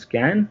ultrasound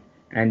scan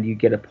and you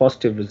get a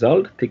positive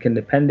result, thickened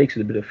appendix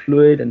with a bit of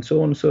fluid and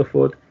so on and so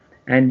forth,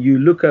 and you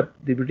look up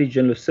the British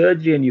Journal of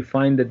Surgery and you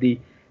find that the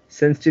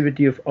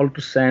sensitivity of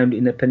ultrasound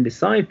in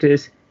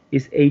appendicitis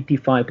is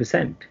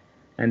 85%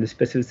 and the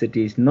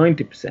specificity is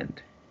 90%.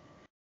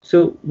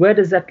 So where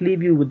does that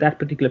leave you with that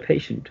particular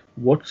patient?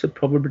 What's the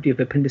probability of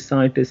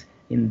appendicitis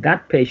in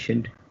that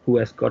patient who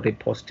has got a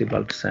positive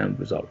ultrasound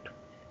result?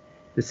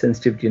 The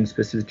sensitivity and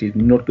specificity is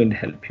not going to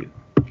help you.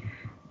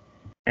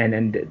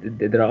 And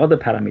there are other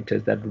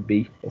parameters that would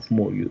be of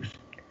more use.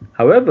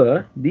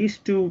 However, these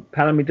two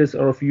parameters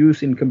are of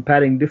use in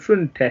comparing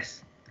different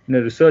tests in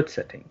a research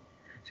setting.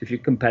 So if you're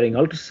comparing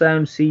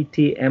ultrasound,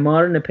 CT,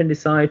 MR and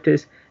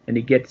appendicitis, and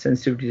you get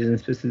sensitivities and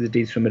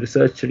specificities from a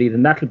research study,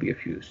 then that will be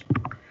of use.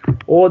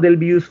 Or they'll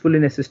be useful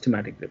in a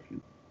systematic review.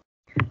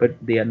 But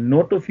they are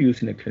not of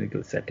use in a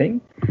clinical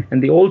setting,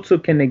 and they also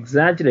can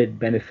exaggerate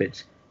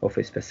benefits of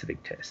a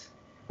specific test.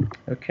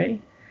 Okay,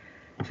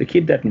 so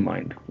keep that in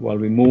mind while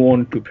we move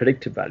on to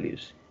predictive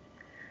values.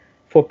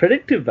 For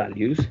predictive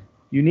values,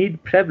 you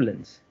need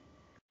prevalence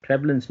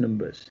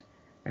numbers,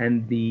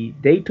 and the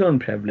data on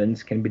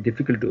prevalence can be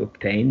difficult to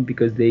obtain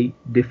because they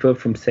differ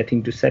from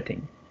setting to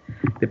setting.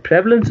 The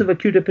prevalence of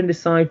acute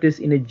appendicitis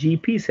in a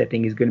GP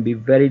setting is going to be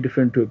very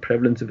different to a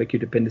prevalence of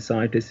acute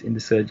appendicitis in the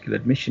surgical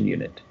admission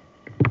unit.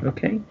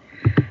 Okay,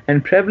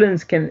 and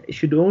prevalence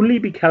should only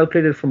be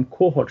calculated from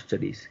cohort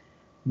studies,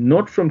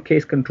 not from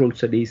case control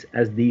studies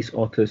as these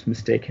authors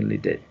mistakenly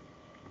did.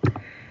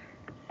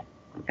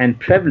 And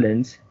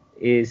prevalence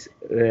is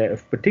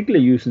of particular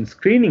use in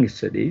screening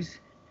studies,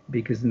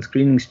 because in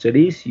screening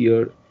studies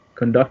you're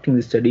conducting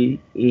the study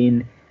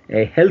in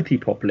a healthy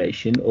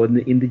population or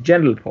in the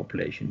general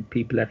population,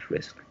 people at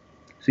risk.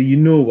 So you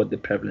know what the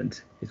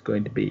prevalence is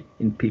going to be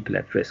in people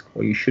at risk,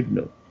 or you should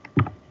know.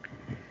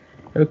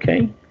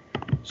 Okay,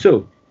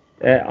 so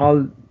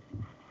I'll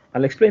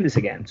explain this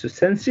again. So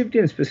sensitivity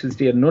and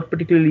specificity are not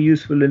particularly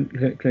useful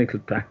in clinical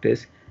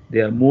practice. They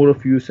are more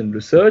of use in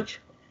research,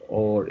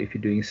 or if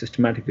you're doing a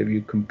systematic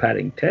review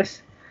comparing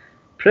tests.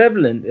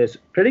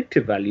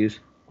 Predictive values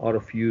are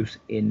of use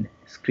in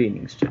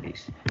screening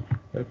studies.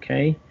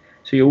 Okay,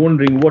 so you're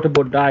wondering, what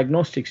about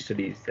diagnostic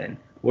studies then?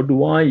 What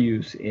do I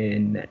use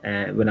in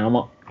when I'm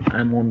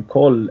on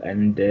call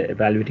and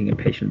evaluating a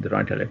patient with the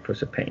right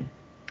electrosa pain?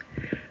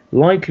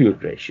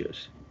 Likelihood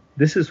ratios.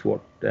 This is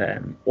what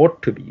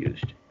ought to be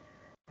used.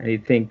 And you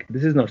think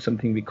this is not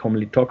something we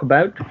commonly talk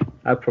about.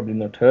 I've probably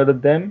not heard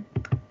of them.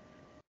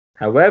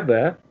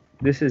 However,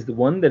 this is the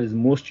one that is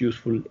most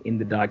useful in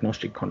the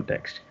diagnostic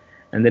context.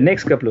 And the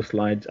next couple of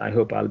slides, I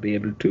hope I'll be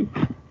able to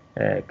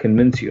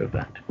convince you of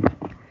that.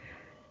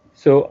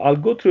 So I'll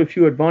go through a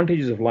few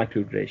advantages of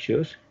likelihood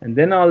ratios, and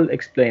then I'll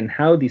explain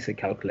how these are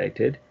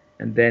calculated,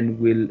 and then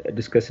we'll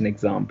discuss an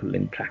example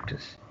in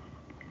practice.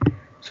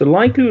 So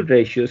likelihood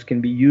ratios can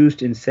be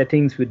used in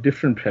settings with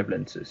different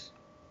prevalences.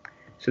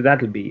 So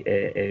that'll be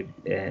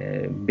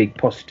a big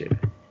positive.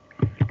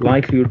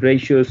 Likelihood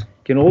ratios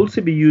can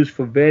also be used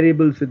for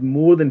variables with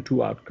more than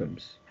two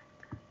outcomes.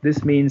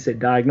 This means a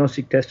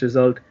diagnostic test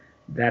result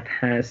that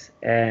has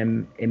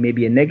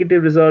maybe a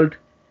negative result,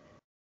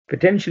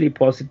 potentially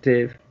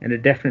positive, and a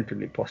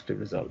definitely positive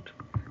result.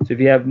 So if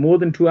you have more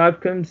than two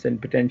outcomes, then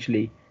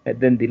potentially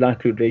then the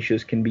likelihood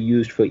ratios can be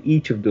used for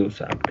each of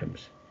those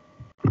outcomes.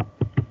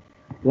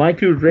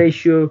 Likelihood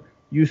ratio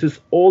uses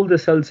all the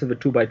cells of a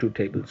 2x2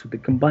 table, so they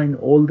combine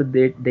all the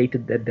data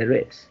that there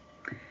is.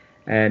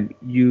 And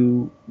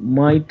you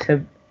might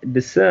have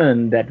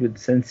discerned that with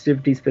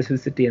sensitivity,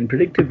 specificity, and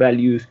predictive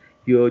values,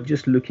 you're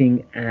just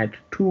looking at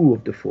 2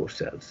 of the 4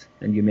 cells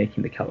and you're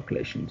making the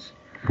calculations.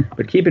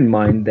 But keep in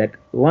mind that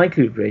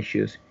likelihood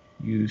ratios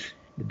use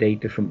the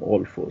data from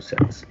all 4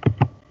 cells.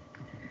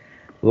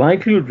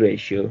 Likelihood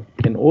ratio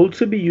can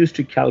also be used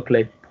to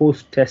calculate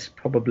post-test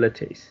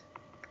probabilities.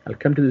 I'll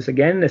come to this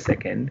again in a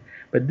second,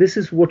 but this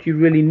is what you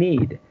really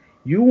need.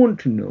 You want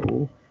to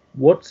know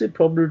what's the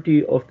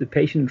probability of the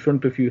patient in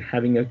front of you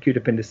having acute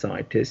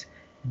appendicitis,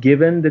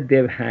 given that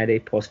they've had a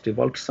positive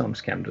ultrasound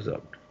scan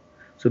result.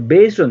 So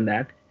based on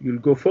that, you'll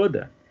go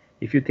further.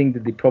 If you think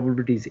that the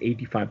probability is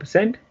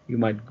 85%, you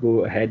might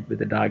go ahead with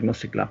a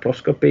diagnostic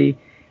laparoscopy.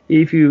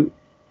 If you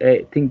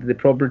think that the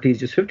probability is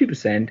just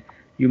 50%,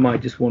 you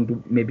might just want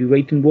to maybe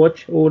wait and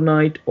watch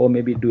overnight, or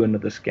maybe do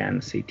another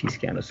scan, CT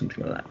scan or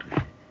something like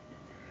that.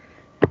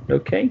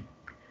 Okay,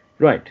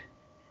 right.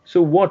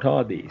 So what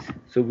are these?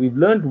 So we've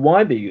learned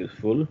why they're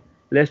useful.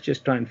 Let's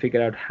just try and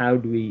figure out how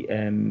do we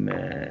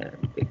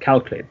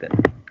calculate them.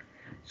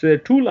 So there are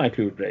two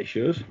likelihood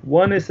ratios.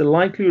 One is the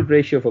likelihood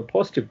ratio of a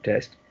positive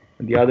test,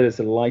 and the other is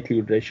the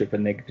likelihood ratio of a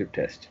negative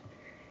test.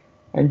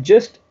 And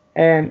just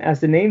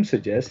as the name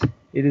suggests,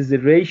 it is the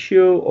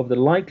ratio of the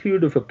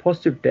likelihood of a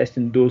positive test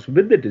in those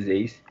with the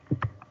disease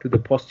to the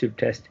positive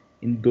test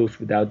in those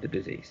without the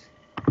disease.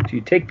 So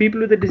you take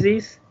people with the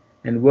disease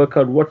and work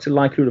out what's the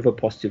likelihood of a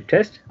positive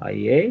test,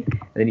 i.e. A,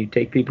 and then you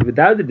take people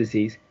without the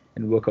disease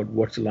and work out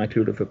what's the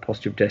likelihood of a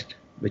positive test,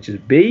 which is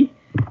B,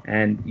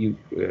 and you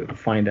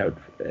find out,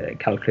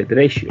 calculate the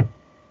ratio.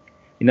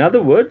 In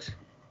other words,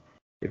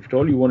 if at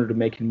all you wanted to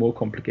make it more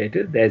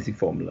complicated, there's the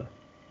formula.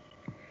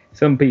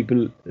 Some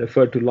people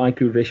refer to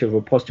likelihood ratio of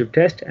a positive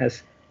test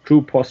as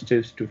true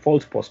positives to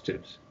false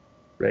positives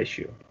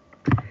ratio.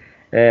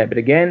 But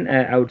again,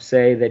 I would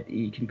say that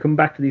you can come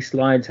back to these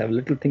slides, have a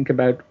little think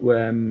about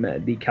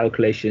the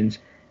calculations,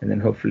 and then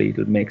hopefully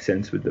it'll make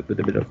sense with a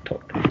bit of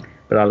thought.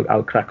 But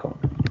I'll crack on.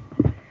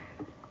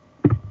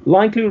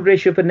 Likelihood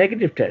ratio of a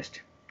negative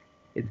test.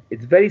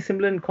 It's very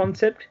similar in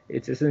concept.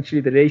 It's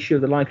essentially the ratio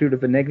of the likelihood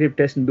of a negative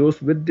test in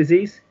those with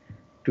disease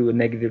to a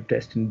negative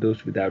test in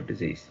those without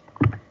disease.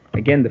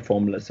 Again, the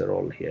formulas are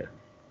all here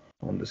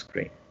on the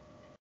screen.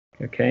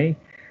 Okay,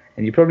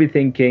 and you're probably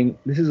thinking,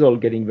 this is all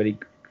getting very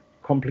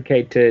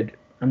complicated.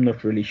 I'm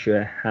not really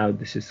sure how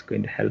this is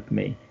going to help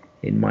me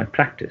in my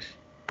practice.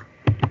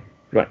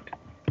 Right,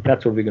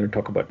 that's what we're going to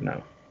talk about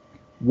now.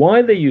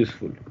 Why they're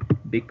useful?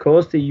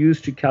 Because they're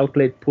used to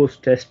calculate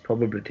post-test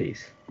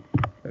probabilities.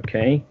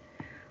 Okay,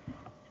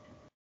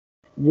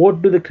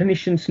 what do the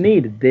clinicians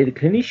need? The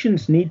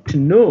clinicians need to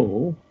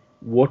know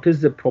what is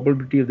the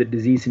probability of the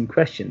disease in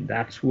question.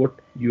 That's what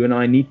you and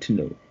I need to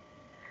know.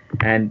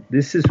 And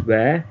this is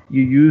where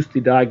you use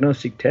the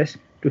diagnostic test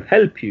to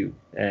help you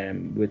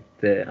with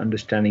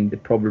understanding the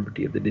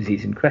probability of the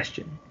disease in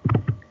question.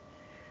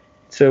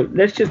 So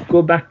let's just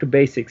go back to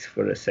basics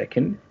for a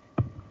second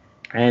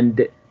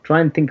and try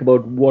and think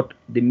about what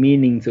the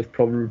meanings of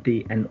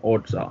probability and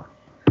odds are.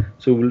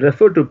 So we'll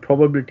refer to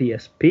probability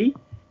as P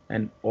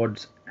and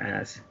odds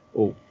as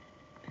O.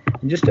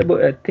 And just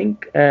about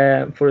think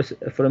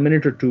for a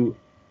minute or two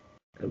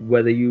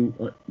whether you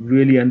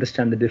really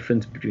understand the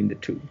difference between the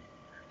two.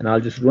 And I'll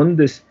just run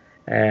this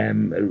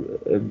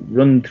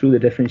run through the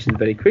definitions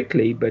very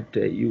quickly, but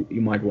you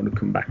might want to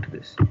come back to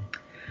this.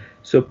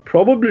 So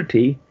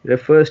probability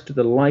refers to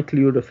the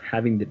likelihood of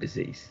having the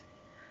disease.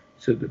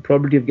 So the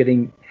probability of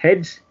getting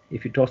heads,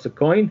 if you toss a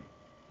coin,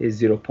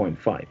 is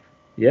 0.5.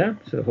 Yeah,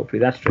 so hopefully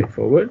that's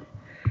straightforward.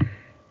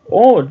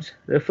 Odds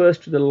refers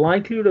to the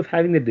likelihood of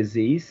having the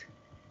disease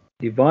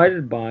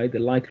divided by the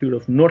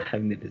likelihood of not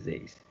having the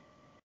disease.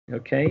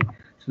 Okay,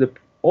 so the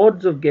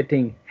odds of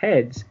getting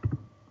heads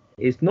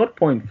is not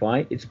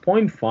 0.5, it's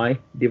 0.5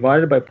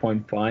 divided by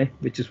 0.5,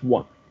 which is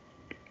 1.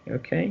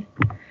 Okay,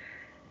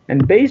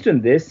 and based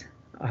on this,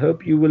 I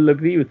hope you will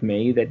agree with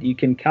me that you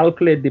can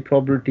calculate the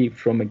probability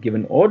from a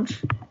given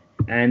odds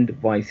and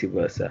vice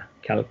versa.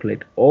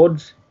 Calculate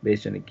odds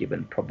based on a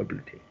given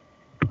probability.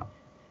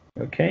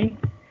 Okay,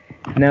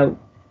 now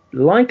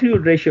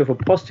likelihood ratio of a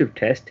positive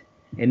test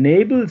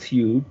enables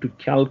you to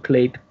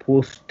calculate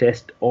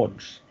post-test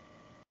odds.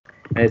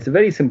 And it's a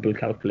very simple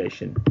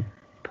calculation.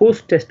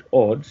 Post-test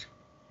odds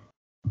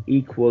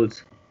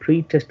equals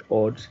pre-test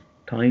odds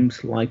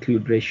times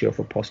likelihood ratio of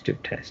a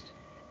positive test.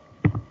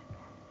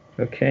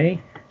 Okay,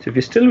 so if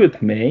you're still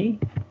with me,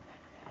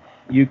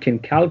 you can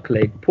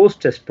calculate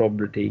post-test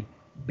probability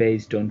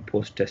based on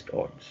post-test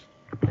odds.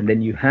 And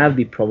then you have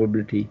the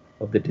probability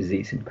of the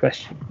disease in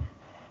question.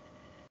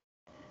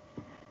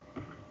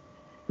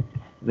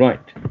 Right.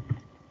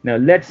 Now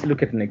let's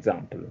look at an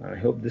example. I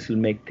hope this will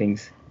make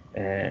things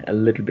a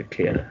little bit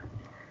clearer.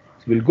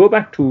 So we'll go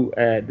back to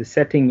the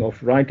setting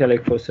of right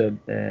iliac fossa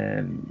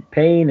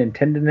pain and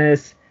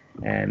tenderness,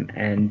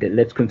 and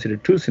let's consider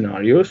two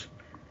scenarios.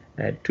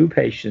 Two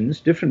patients,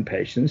 different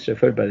patients,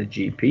 referred by the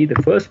GP.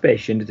 The first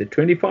patient is a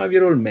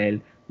 25-year-old male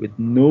with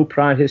no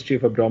prior history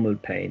of abdominal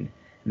pain.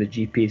 The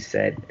GP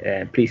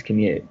said, please can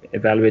you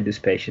evaluate this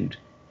patient,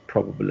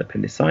 probable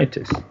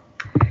appendicitis.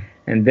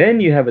 And then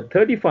you have a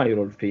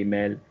 35-year-old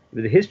female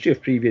with a history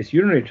of previous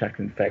urinary tract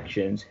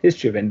infections,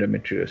 history of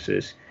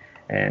endometriosis,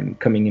 and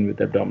coming in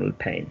with abdominal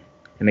pain.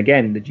 And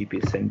again, the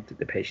GP sent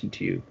the patient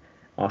to you,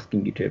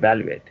 asking you to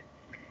evaluate.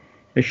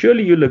 Now,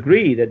 surely you'll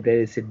agree that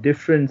there is a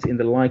difference in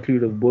the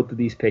likelihood of both of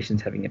these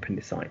patients having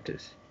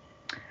appendicitis.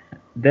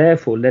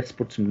 Therefore, let's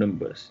put some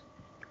numbers.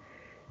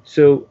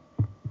 So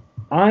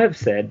I have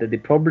said that the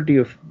probability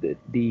of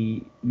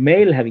the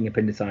male having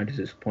appendicitis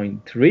is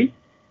 0.3,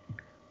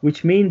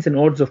 which means an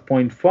odds of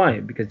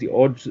 0.5, because the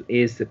odds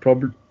is the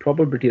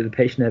probability of the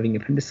patient having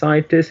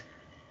appendicitis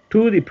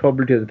to the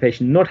probability of the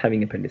patient not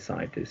having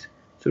appendicitis.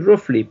 So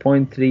roughly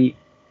 0.3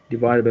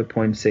 divided by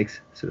 0.6,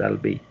 so that'll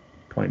be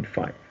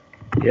 0.5.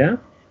 Yeah.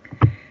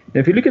 Now,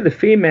 if you look at the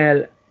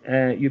female,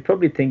 you're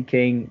probably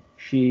thinking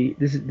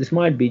this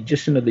might be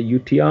just another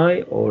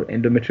UTI or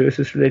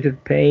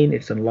endometriosis-related pain.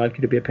 It's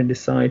unlikely to be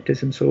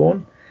appendicitis and so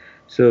on.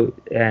 So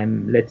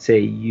let's say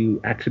you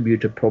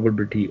attribute a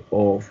probability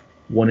of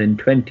 1 in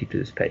 20 to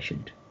this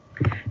patient.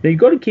 Now, you've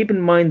got to keep in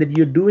mind that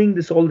you're doing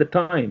this all the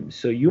time.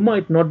 So you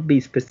might not be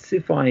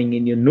specifying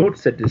in your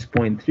notes that it's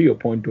 0.3 or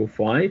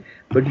 0.05,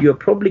 but you're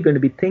probably going to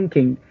be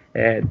thinking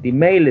the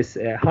male is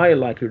a higher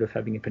likelihood of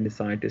having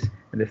appendicitis,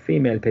 and the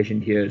female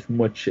patient here is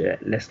much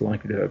less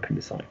likely to have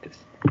appendicitis.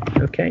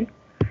 Okay.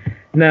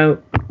 Now,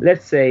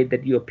 let's say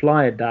that you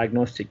apply a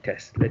diagnostic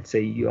test. Let's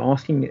say you're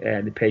asking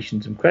the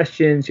patient some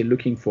questions. You're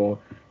looking for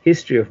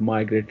history of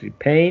migratory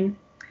pain.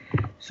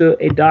 So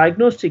a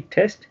diagnostic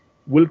test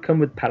will come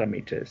with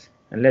parameters.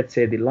 And let's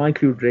say the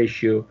likelihood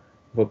ratio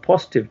of a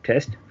positive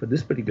test for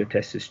this particular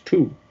test is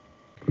 2.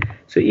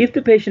 So if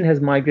the patient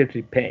has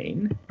migratory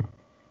pain,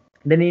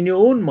 then in your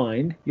own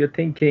mind, you're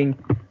thinking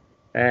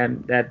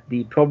that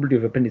the probability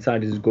of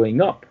appendicitis is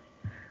going up.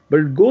 But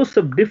it goes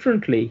up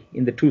differently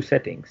in the two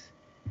settings.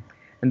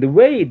 And the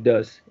way it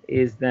does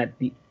is that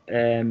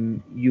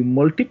you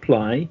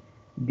multiply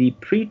the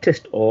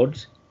pre-test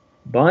odds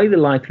by the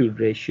likelihood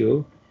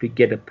ratio to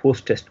get a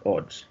post-test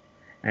odds.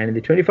 And in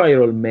the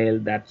 25-year-old male,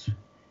 that's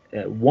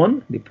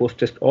 1, the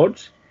post-test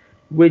odds,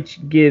 which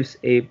gives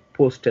a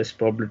post-test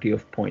probability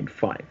of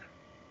 0.5,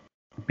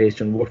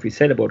 based on what we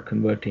said about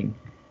converting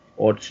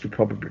odds to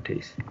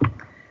probabilities.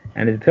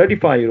 And in the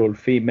 35-year-old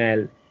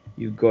female,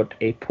 you've got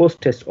a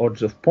post-test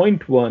odds of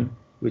 0.1,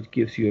 which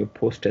gives you a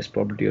post-test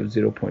probability of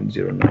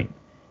 0.09.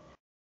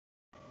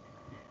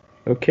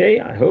 Okay,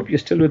 I hope you're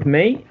still with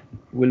me.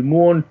 We'll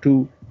move on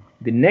to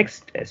the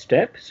next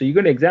step. So you're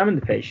going to examine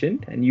the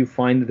patient, and you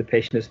find that the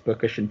patient has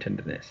percussion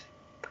tenderness.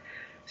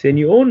 So in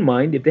your own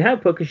mind, if they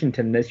have percussion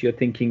tenderness, you're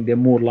thinking they're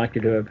more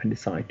likely to have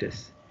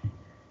appendicitis.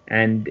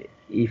 And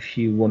if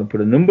you want to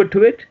put a number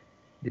to it,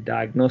 the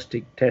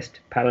diagnostic test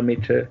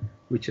parameter,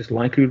 which is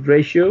likelihood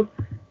ratio,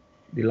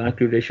 the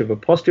likelihood ratio of a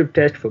positive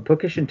test for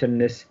percussion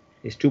tenderness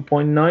is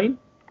 2.9,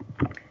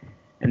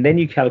 and then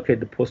you calculate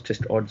the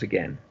post-test odds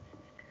again.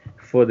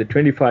 For the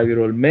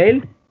 25-year-old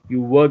male,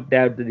 you worked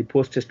out that the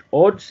post-test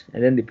odds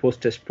and then the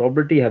post-test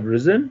probability have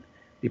risen.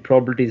 The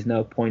probability is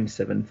now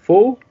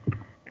 0.74,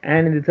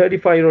 and in the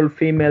 35-year-old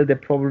female, the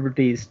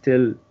probability is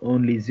still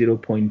only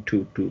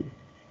 0.22.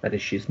 That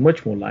is, she's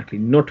much more likely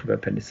not to have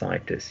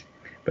appendicitis,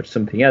 but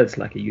something else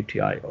like a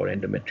UTI or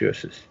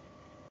endometriosis.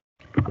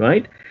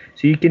 Right?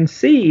 So you can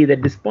see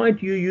that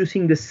despite you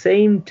using the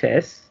same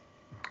tests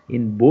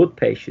in both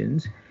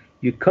patients,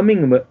 you're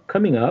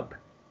coming up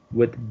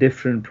with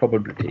different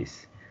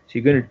probabilities. So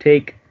you're going to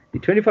take the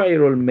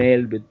 25-year-old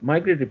male with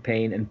migratory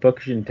pain and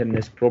percussion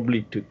tenderness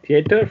probably to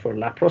theater for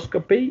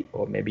laparoscopy,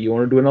 or maybe you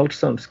want to do an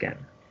ultrasound scan.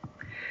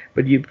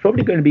 But you're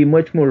probably going to be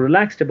much more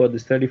relaxed about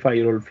this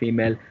 35-year-old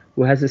female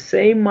who has the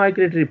same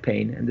migratory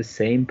pain and the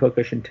same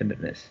percussion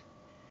tenderness.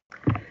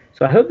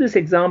 So I hope this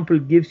example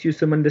gives you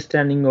some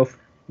understanding of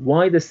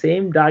why the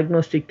same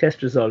diagnostic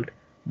test result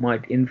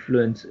might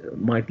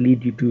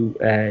lead you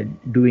to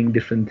doing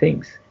different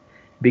things.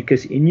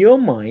 Because in your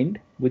mind,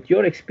 with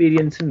your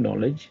experience and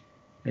knowledge,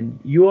 and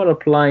you are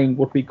applying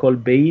what we call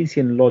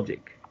Bayesian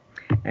logic,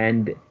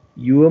 and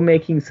you are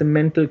making some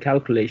mental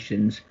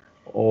calculations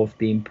of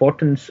the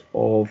importance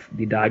of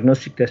the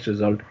diagnostic test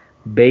result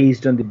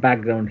based on the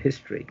background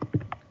history,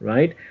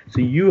 right? So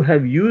you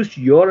have used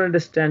your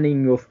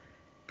understanding of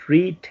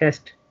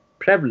pre-test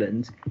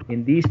prevalence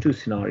in these two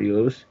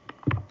scenarios,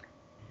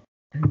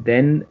 and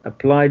then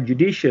applied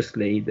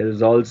judiciously the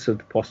results of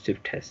the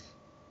positive tests.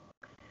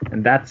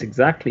 And that's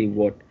exactly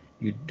what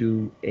you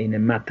do in a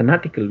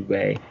mathematical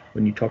way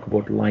when you talk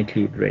about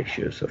likelihood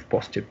ratios of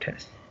positive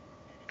tests.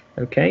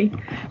 Okay,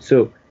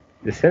 so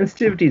the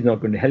sensitivity is not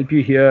going to help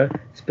you here.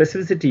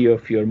 Specificity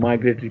of your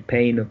migratory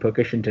pain or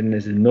percussion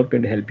tenderness is not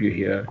going to help you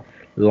here.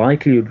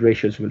 Likelihood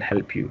ratios will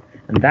help you,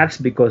 and that's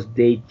because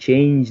they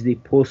change the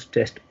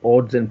post-test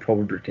odds and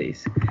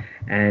probabilities,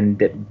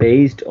 and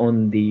based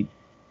on the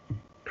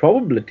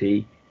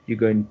probability, you're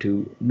going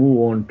to move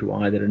on to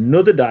either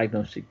another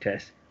diagnostic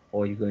test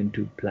or you're going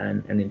to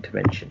plan an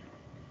intervention.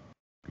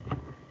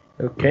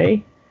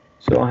 Okay,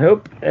 so I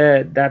hope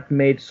that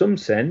made some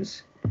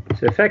sense.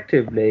 So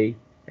effectively,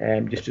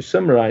 just to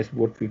summarize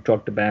what we've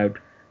talked about,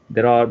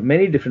 there are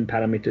many different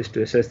parameters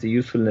to assess the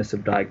usefulness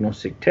of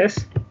diagnostic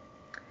tests.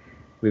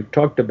 We've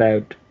talked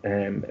about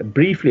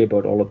briefly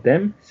about all of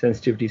them: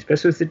 sensitivity,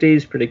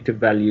 specificities, predictive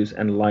values,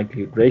 and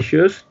likelihood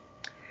ratios.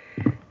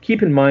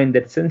 Keep in mind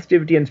that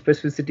sensitivity and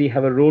specificity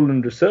have a role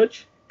in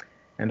research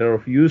and are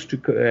of use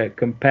to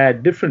compare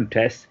different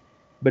tests,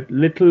 but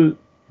little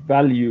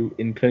value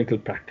in clinical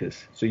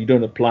practice. So you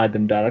don't apply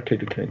them directly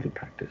to clinical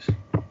practice.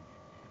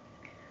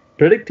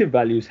 Predictive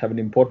values have an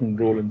important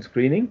role in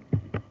screening,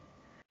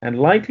 and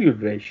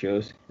likelihood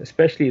ratios,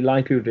 especially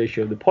likelihood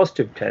ratio of the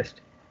positive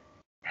test,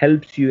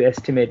 helps you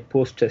estimate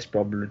post-test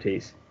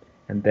probabilities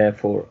and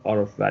therefore are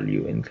of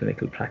value in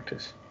clinical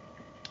practice.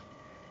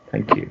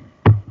 Thank you.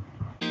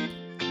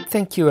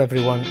 Thank you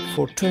everyone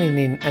for tuning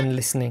in and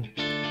listening.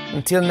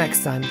 Until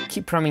next time,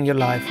 keep running your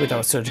life with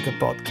our surgical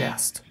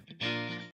podcast.